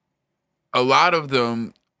a lot of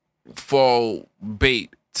them fall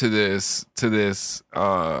bait to this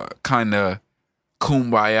kind of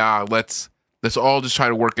kumbaya. Let's all just try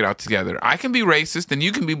to work it out together. I can be racist and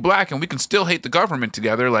you can be black and we can still hate the government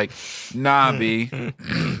together. Like, nah, B.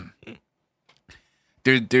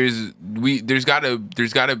 There's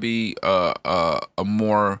gotta be a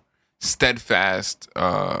more steadfast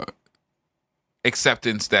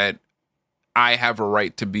acceptance that I have a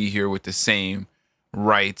right to be here with the same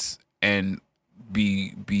rights and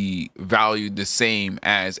be valued the same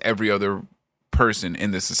as every other person in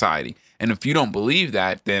the society. And if you don't believe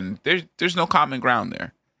that, then there's no common ground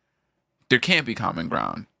there. There can't be common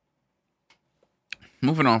ground.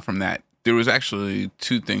 Moving on from that, there was actually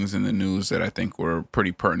two things in the news that I think were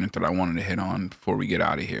pretty pertinent that I wanted to hit on before we get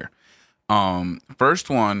out of here. First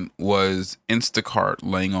one was Instacart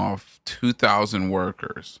laying off 2,000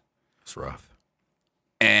 workers. It's rough.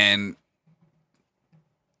 And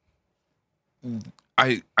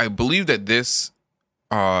I believe that this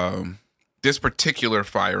particular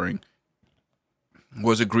firing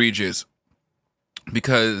was egregious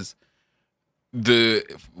because the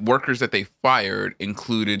workers that they fired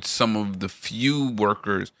included some of the few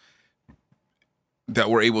workers that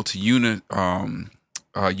were able to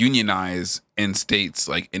unionize in states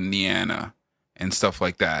like Indiana and stuff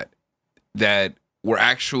like that, that were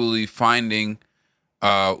actually finding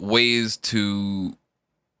ways to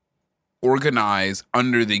organize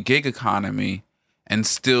under the gig economy and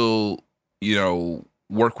still,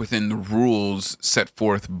 work within the rules set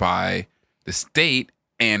forth by the state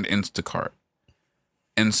and Instacart.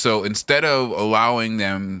 And so instead of allowing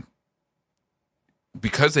them,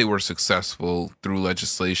 because they were successful through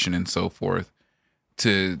legislation and so forth,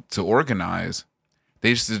 to organize,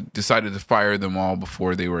 they just decided to fire them all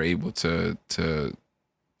before they were able to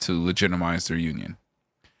legitimize their union.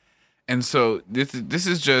 And so this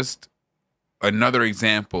is just another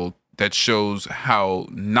example that shows how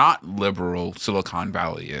not liberal Silicon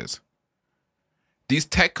Valley is. These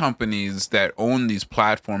tech companies that own these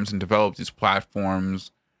platforms and develop these platforms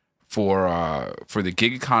for the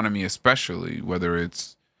gig economy, especially, whether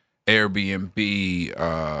it's Airbnb,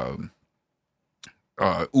 Uber,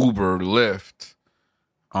 Lyft,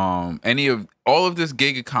 all of this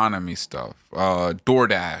gig economy stuff,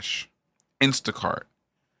 DoorDash, Instacart,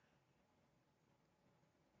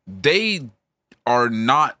 they are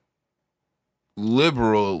not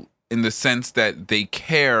liberal in the sense that they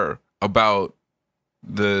care about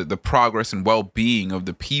the progress and well-being of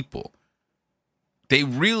the people. They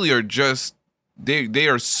really are just they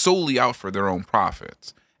are solely out for their own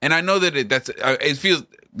profits. And I know that it feels,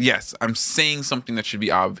 yes, I'm saying something that should be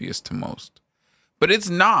obvious to most, but it's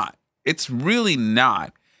not. It's really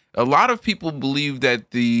not. A lot of people believe that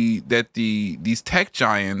these tech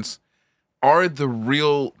giants are the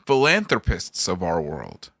real philanthropists of our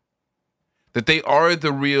world. That they are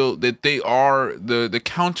the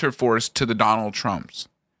counterforce to the Donald Trumps.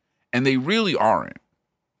 And they really aren't.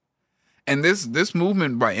 And this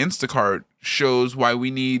movement by Instacart shows why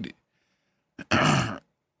we need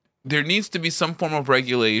there needs to be some form of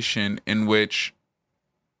regulation in which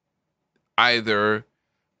either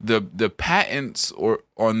the patents or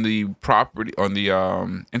on the property, on the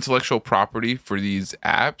intellectual property for these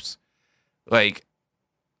apps, like,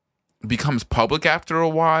 becomes public after a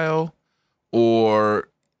while, or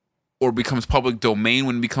becomes public domain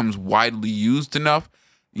when it becomes widely used enough,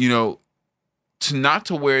 to not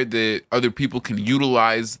to where the other people can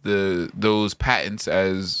utilize those patents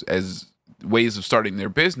as ways of starting their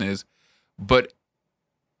business, but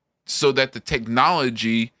so that the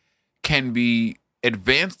technology can be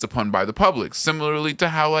advanced upon by the public. Similarly to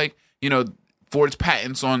how, like, Ford's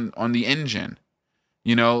patents on the engine,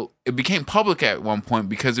 it became public at one point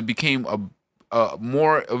because it became a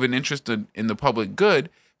more of an interest in the public good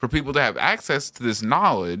for people to have access to this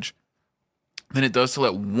knowledge than it does to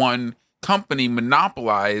let one company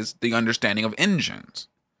monopolize the understanding of engines.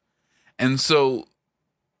 And so,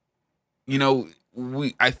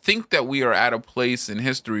 I think that we are at a place in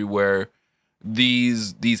history where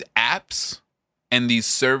these apps and these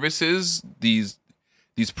services, these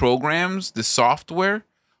programs, the software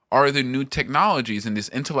are the new technologies, and these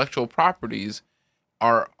intellectual properties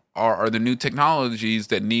are the new technologies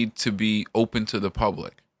that need to be open to the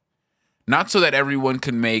public. Not so that everyone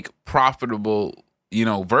can make profitable,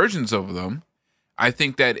 versions of them. I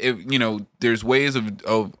think that if, there's ways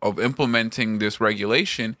of implementing this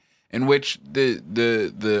regulation in which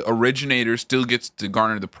the originator still gets to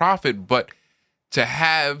garner the profit, but to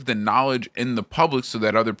have the knowledge in the public so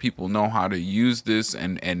that other people know how to use this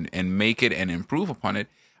and make it and improve upon it,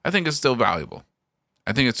 I think it's still valuable.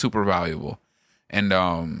 I think it's super valuable.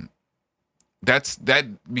 And that's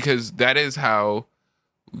because that is how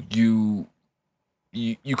you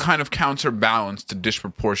kind of counterbalance the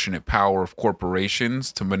disproportionate power of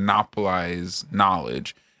corporations to monopolize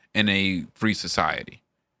knowledge in a free society.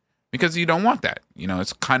 Because you don't want that.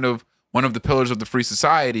 It's kind of one of the pillars of the free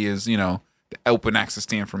society is, the open access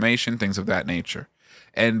to information, things of that nature.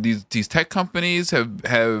 And these tech companies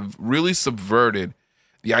have really subverted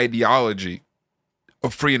the ideology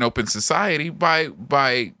of free and open society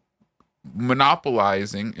by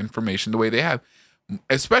monopolizing information the way they have,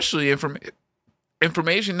 especially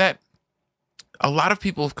information that a lot of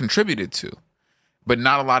people have contributed to, but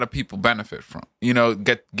not a lot of people benefit from,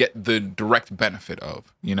 get the direct benefit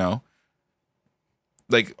of,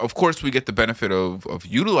 like, of course we get the benefit of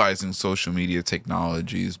utilizing social media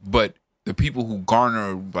technologies, but the people who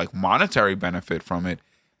garner like monetary benefit from it,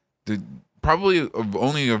 probably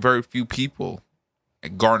only a very few people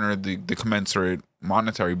garner the commensurate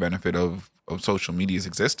monetary benefit of social media's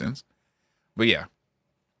existence. But yeah,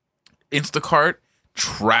 Instacart,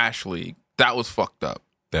 trash league. That was fucked up.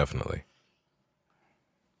 Definitely.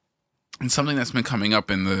 And something that's been coming up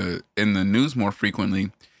in the news more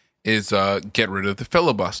frequently is get rid of the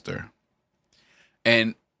filibuster.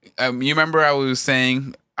 And you remember I was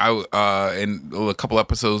saying in a couple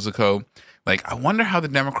episodes ago, like, I wonder how the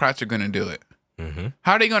Democrats are going to do it. Mm-hmm.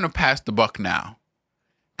 How are they going to pass the buck now?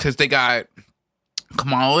 Because they got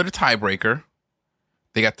Kamala the tiebreaker.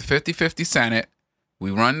 They got the 50-50 Senate.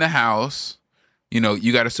 We run the House. You know,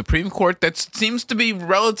 you got a Supreme Court that seems to be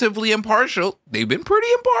relatively impartial. They've been pretty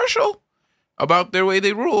impartial about their way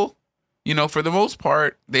they rule. You know, for the most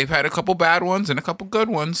part, they've had a couple bad ones and a couple good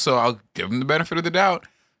ones, so I'll give them the benefit of the doubt.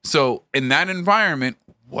 So in that environment,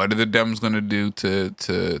 what are the Dems going to do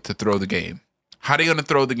to throw the game? How are they going to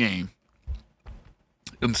throw the game?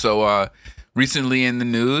 And so recently in the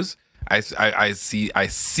news, I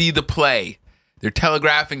see the play. They're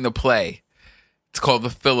telegraphing the play. It's called the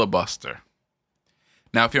filibuster.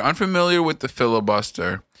 Now, if you're unfamiliar with the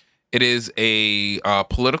filibuster, it is a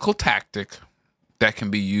political tactic that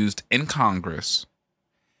can be used in Congress.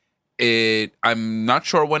 I'm not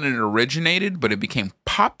sure when it originated, but it became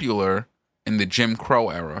popular in the Jim Crow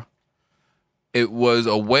era. It was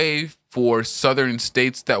a way for southern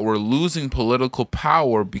states that were losing political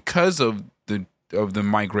power because of the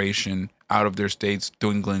migration out of their states,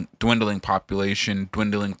 dwindling population,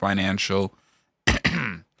 dwindling financial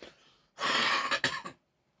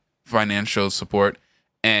support,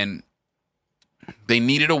 and they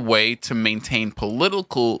needed a way to maintain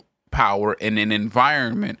political power in an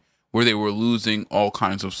environment where they were losing all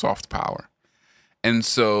kinds of soft power. And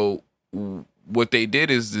so what they did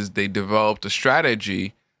is they developed a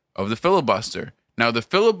strategy of the filibuster. Now, the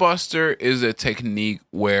filibuster is a technique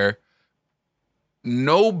where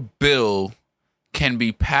no bill can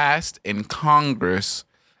be passed in Congress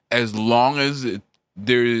as long as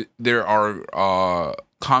there are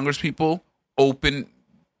Congress people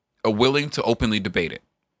willing to openly debate it.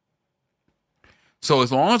 So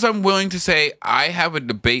as long as I'm willing to say I have a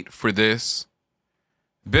debate for this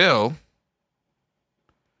bill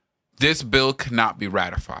cannot be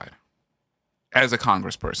ratified as a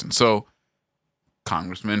congressperson. So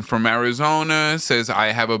Congressman from Arizona says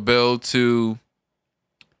I have a bill to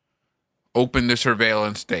open the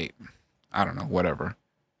surveillance state. I don't know, whatever.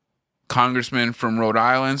 Congressman from Rhode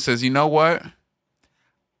Island says, you know what?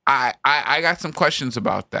 I got some questions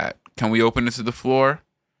about that. Can we open it to the floor?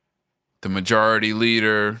 The majority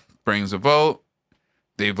leader brings a vote.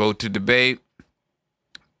 They vote to debate.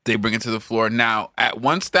 They bring it to the floor. Now,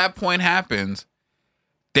 once that point happens,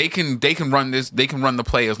 they can run this. They can run the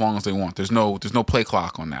play as long as they want. There's no play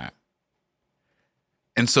clock on that.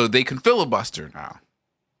 And so they can filibuster now.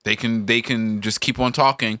 They can just keep on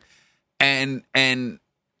talking, and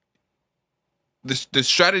the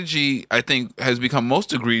strategy, I think, has become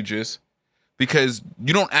most egregious because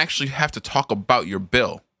you don't actually have to talk about your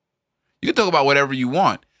bill. You can talk about whatever you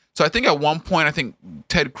want. So I think at one point, I think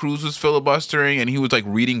Ted Cruz was filibustering and he was like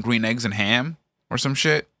reading Green Eggs and Ham or some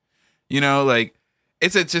shit. You know, like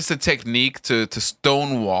it's just a technique to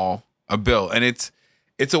stonewall a bill, and it's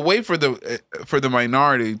a way for the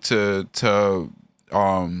minority to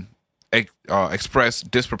express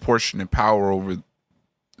disproportionate power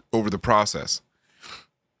over the process.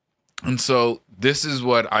 And so this is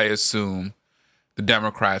what I assume the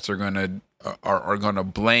Democrats are gonna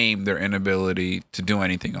blame their inability to do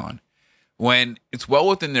anything on, when it's well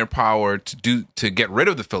within their power to get rid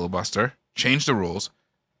of the filibuster, change the rules,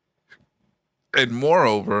 and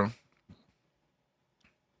moreover,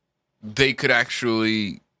 they could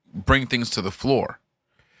actually bring things to the floor.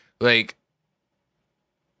 Like,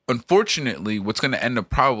 unfortunately, what's going to end up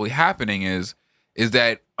probably happening is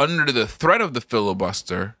that under the threat of the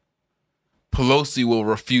filibuster, Pelosi will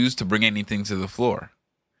refuse to bring anything to the floor,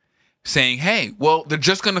 saying, hey, well, they're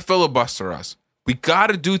just going to filibuster us. We got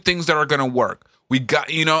to do things that are going to work. We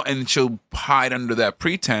got, and she'll hide under that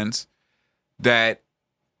pretense that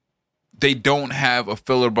they don't have a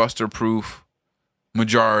filibuster-proof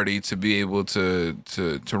majority to be able to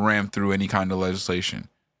ram through any kind of legislation,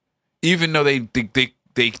 even though they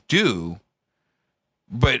do,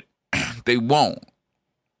 but they won't.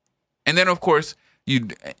 And then, of course,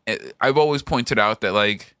 I've always pointed out that,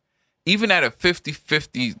 like, even at a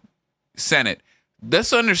 50-50 Senate,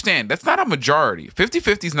 let's understand, that's not a majority.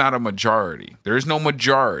 50-50 is not a majority. There is no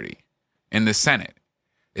majority in the Senate.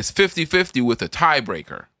 It's 50-50 with a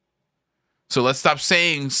tiebreaker. So let's stop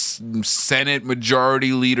saying Senate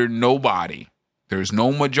majority leader nobody. There's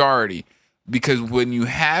no majority. Because when you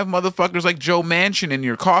have motherfuckers like Joe Manchin in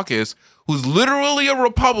your caucus, who's literally a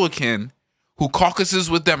Republican who caucuses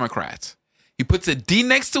with Democrats, he puts a D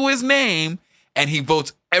next to his name and he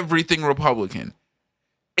votes everything Republican.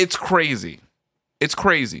 It's crazy. It's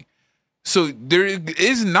crazy. So there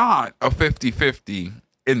is not a 50-50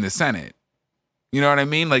 in the Senate. You know what I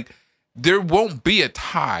mean? Like, there won't be a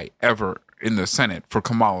tie ever in the Senate for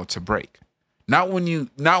Kamala to break. Not when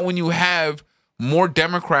you have more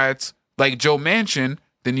Democrats like Joe Manchin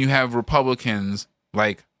than you have Republicans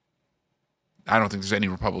like, I don't think there's any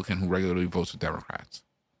Republican who regularly votes with Democrats.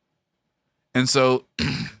 And so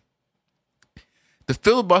the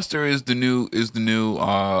filibuster is the new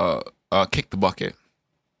kick the bucket.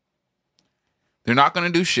 They're not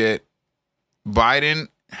going to do shit. Biden,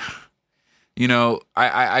 you know,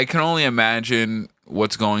 I can only imagine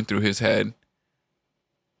what's going through his head.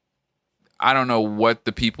 I don't know what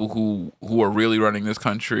the people who are really running this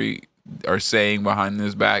country are saying behind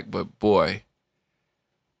his back, but boy,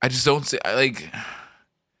 I just don't see, like,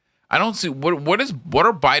 I don't see what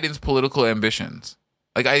are Biden's political ambitions?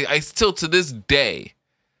 Like, I still, to this day,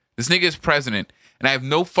 this nigga is president, and I have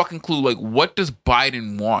no fucking clue. Like, what does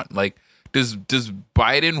Biden want? Like, does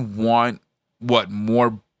Biden want what,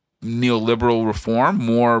 more neoliberal reform,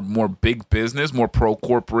 more big business, more pro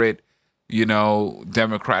corporate, you know,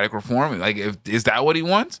 democratic reform? Like, is that what he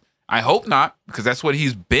wants? I hope not, because that's what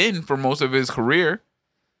he's been for most of his career.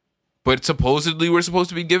 But supposedly we're supposed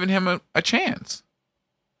to be giving him a chance.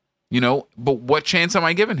 You know, but what chance am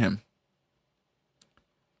I giving him?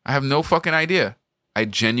 I have no fucking idea. I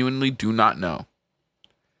genuinely do not know.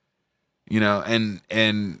 You know,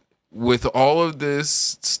 and with all of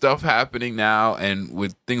this stuff happening now, and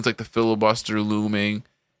with things like the filibuster looming,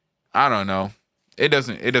 I don't know. It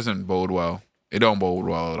doesn't bode well. It don't bode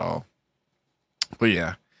well at all. But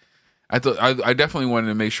yeah, I definitely wanted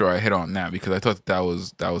to make sure I hit on that, because I thought that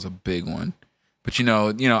was a big one. But you know,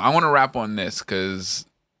 I want to wrap on this because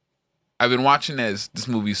I've been watching this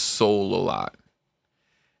movie Soul a lot.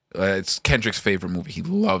 It's Kendrick's favorite movie. He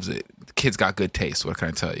loves it. The kid's got good taste. What can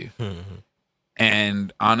I tell you? Mm-hmm.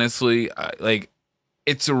 And honestly, like,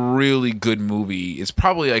 it's a really good movie. It's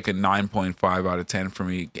probably like a 9.5 out of 10 for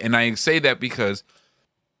me. And I say that because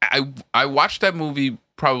I watched that movie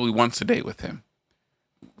probably once a day with him,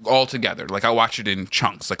 all together. Like, I watch it in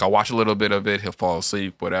chunks. Like, I'll watch a little bit of it, he'll fall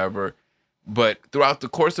asleep, whatever. But throughout the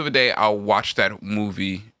course of a day, I'll watch that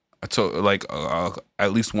movie, so like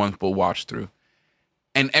at least one full watch through.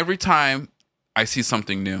 And every time I see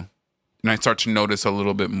something new, and I start to notice a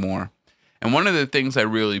little bit more. And one of the things I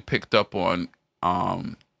really picked up on,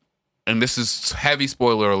 and this is heavy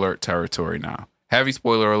spoiler alert territory now. Heavy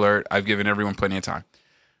spoiler alert. I've given everyone plenty of time.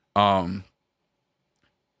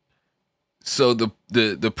 So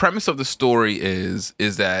the premise of the story is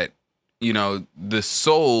that, you know, the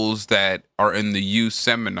souls that are in the youth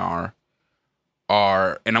seminar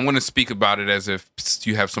are, and I'm going to speak about it as if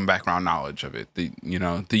you have some background knowledge of it. The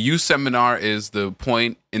youth seminar is the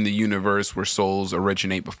point in the universe where souls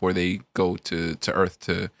originate before they go to Earth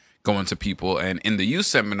to go into people. And in the youth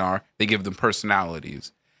seminar, they give them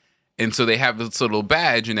personalities. And so they have this little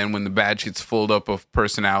badge, and then when the badge gets filled up of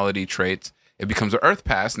personality traits, it becomes an Earth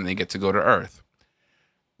pass, and they get to go to Earth.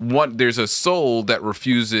 There's a soul that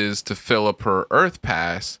refuses to fill up her Earth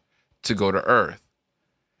pass to go to Earth.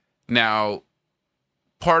 Now,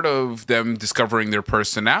 part of them discovering their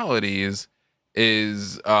personalities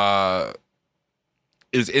is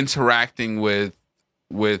interacting with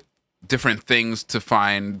different things to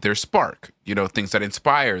find their spark, you know, things that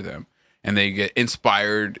inspire them, and they get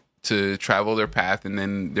inspired to travel their path, and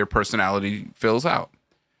then their personality fills out.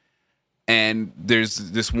 And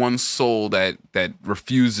there's this one soul that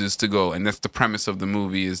refuses to go, and that's the premise of the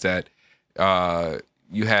movie, is that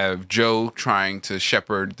you have Joe trying to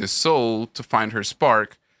shepherd this soul to find her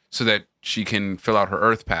spark so that she can fill out her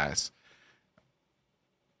Earth pass.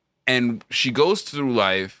 And she goes through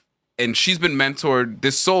life, and she's been mentored.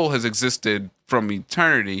 This soul has existed from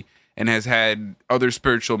eternity and has had other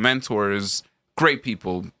spiritual mentors, great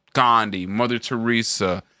people, Gandhi, Mother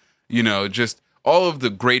Teresa, you know, just all of the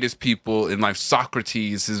greatest people in life.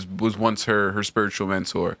 Socrates was once her spiritual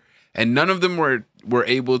mentor. And none of them were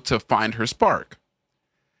able to find her spark.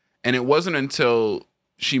 And it wasn't until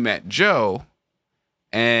she met Joe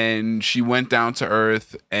and she went down to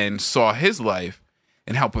Earth and saw his life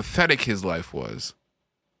and how pathetic his life was.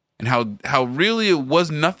 And how really it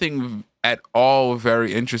was nothing at all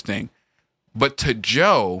very interesting. But to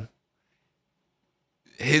Joe,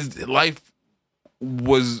 his life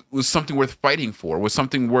was something worth fighting for, was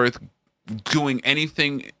something worth doing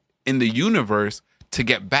anything in the universe to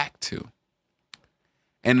get back to.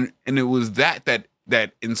 And it was that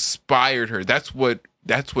inspired her. That's what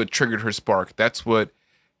triggered her spark. That's what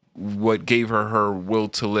gave her will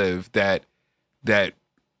to live. That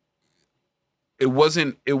it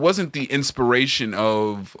wasn't the inspiration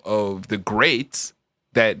of the greats,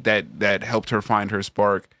 that helped her find her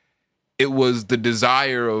spark. It was the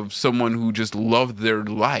desire of someone who just loved their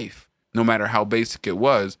life, no matter how basic it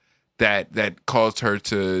was, that caused her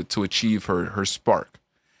to achieve her spark.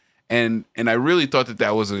 And I really thought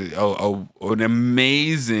that was an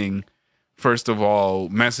amazing, first of all,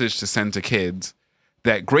 message to send to kids,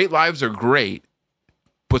 that great lives are great,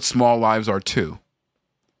 but small lives are too.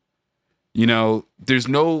 You know, there's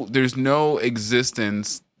no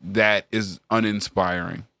existence that is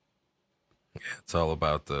uninspiring. Yeah, it's all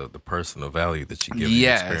about the personal value that you give the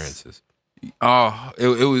experiences. Oh,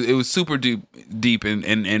 it was super deep,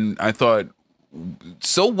 and I thought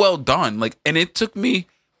so well done. Like, and it took me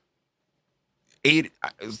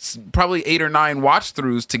probably 8 or 9 watch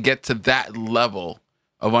throughs to get to that level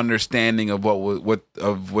of understanding of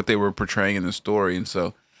what they were portraying in the story. And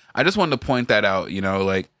so I just wanted to point that out. You know,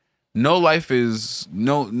 like no life is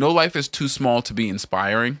too small to be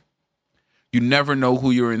inspiring. You never know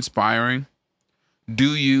who you're inspiring.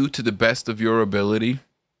 Do you to the best of your ability.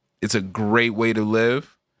 It's a great way to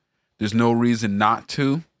live. There's no reason not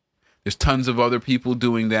to. There's tons of other people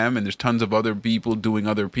doing them, and there's tons of other people doing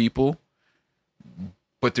other people.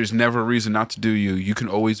 But there's never a reason not to do you. You can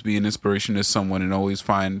always be an inspiration to someone and always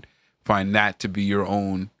find that to be your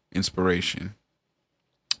own inspiration.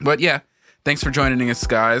 But yeah, thanks for joining us,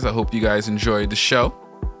 guys. I hope you guys enjoyed the show.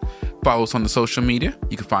 Follow us on the social media.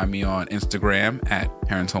 You can find me on Instagram at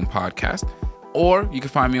Heron's Home Podcast. Or you can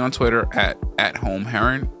find me on Twitter at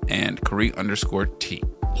 @HomeHeron and Kari _T.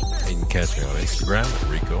 And you can catch me on Instagram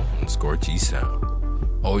at Rico_G-Sound.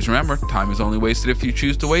 Always remember, time is only wasted if you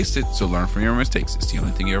choose to waste it. So learn from your mistakes. It's the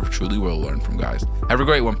only thing you ever truly will learn from, guys. Have a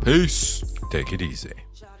great one. Peace. Take it easy.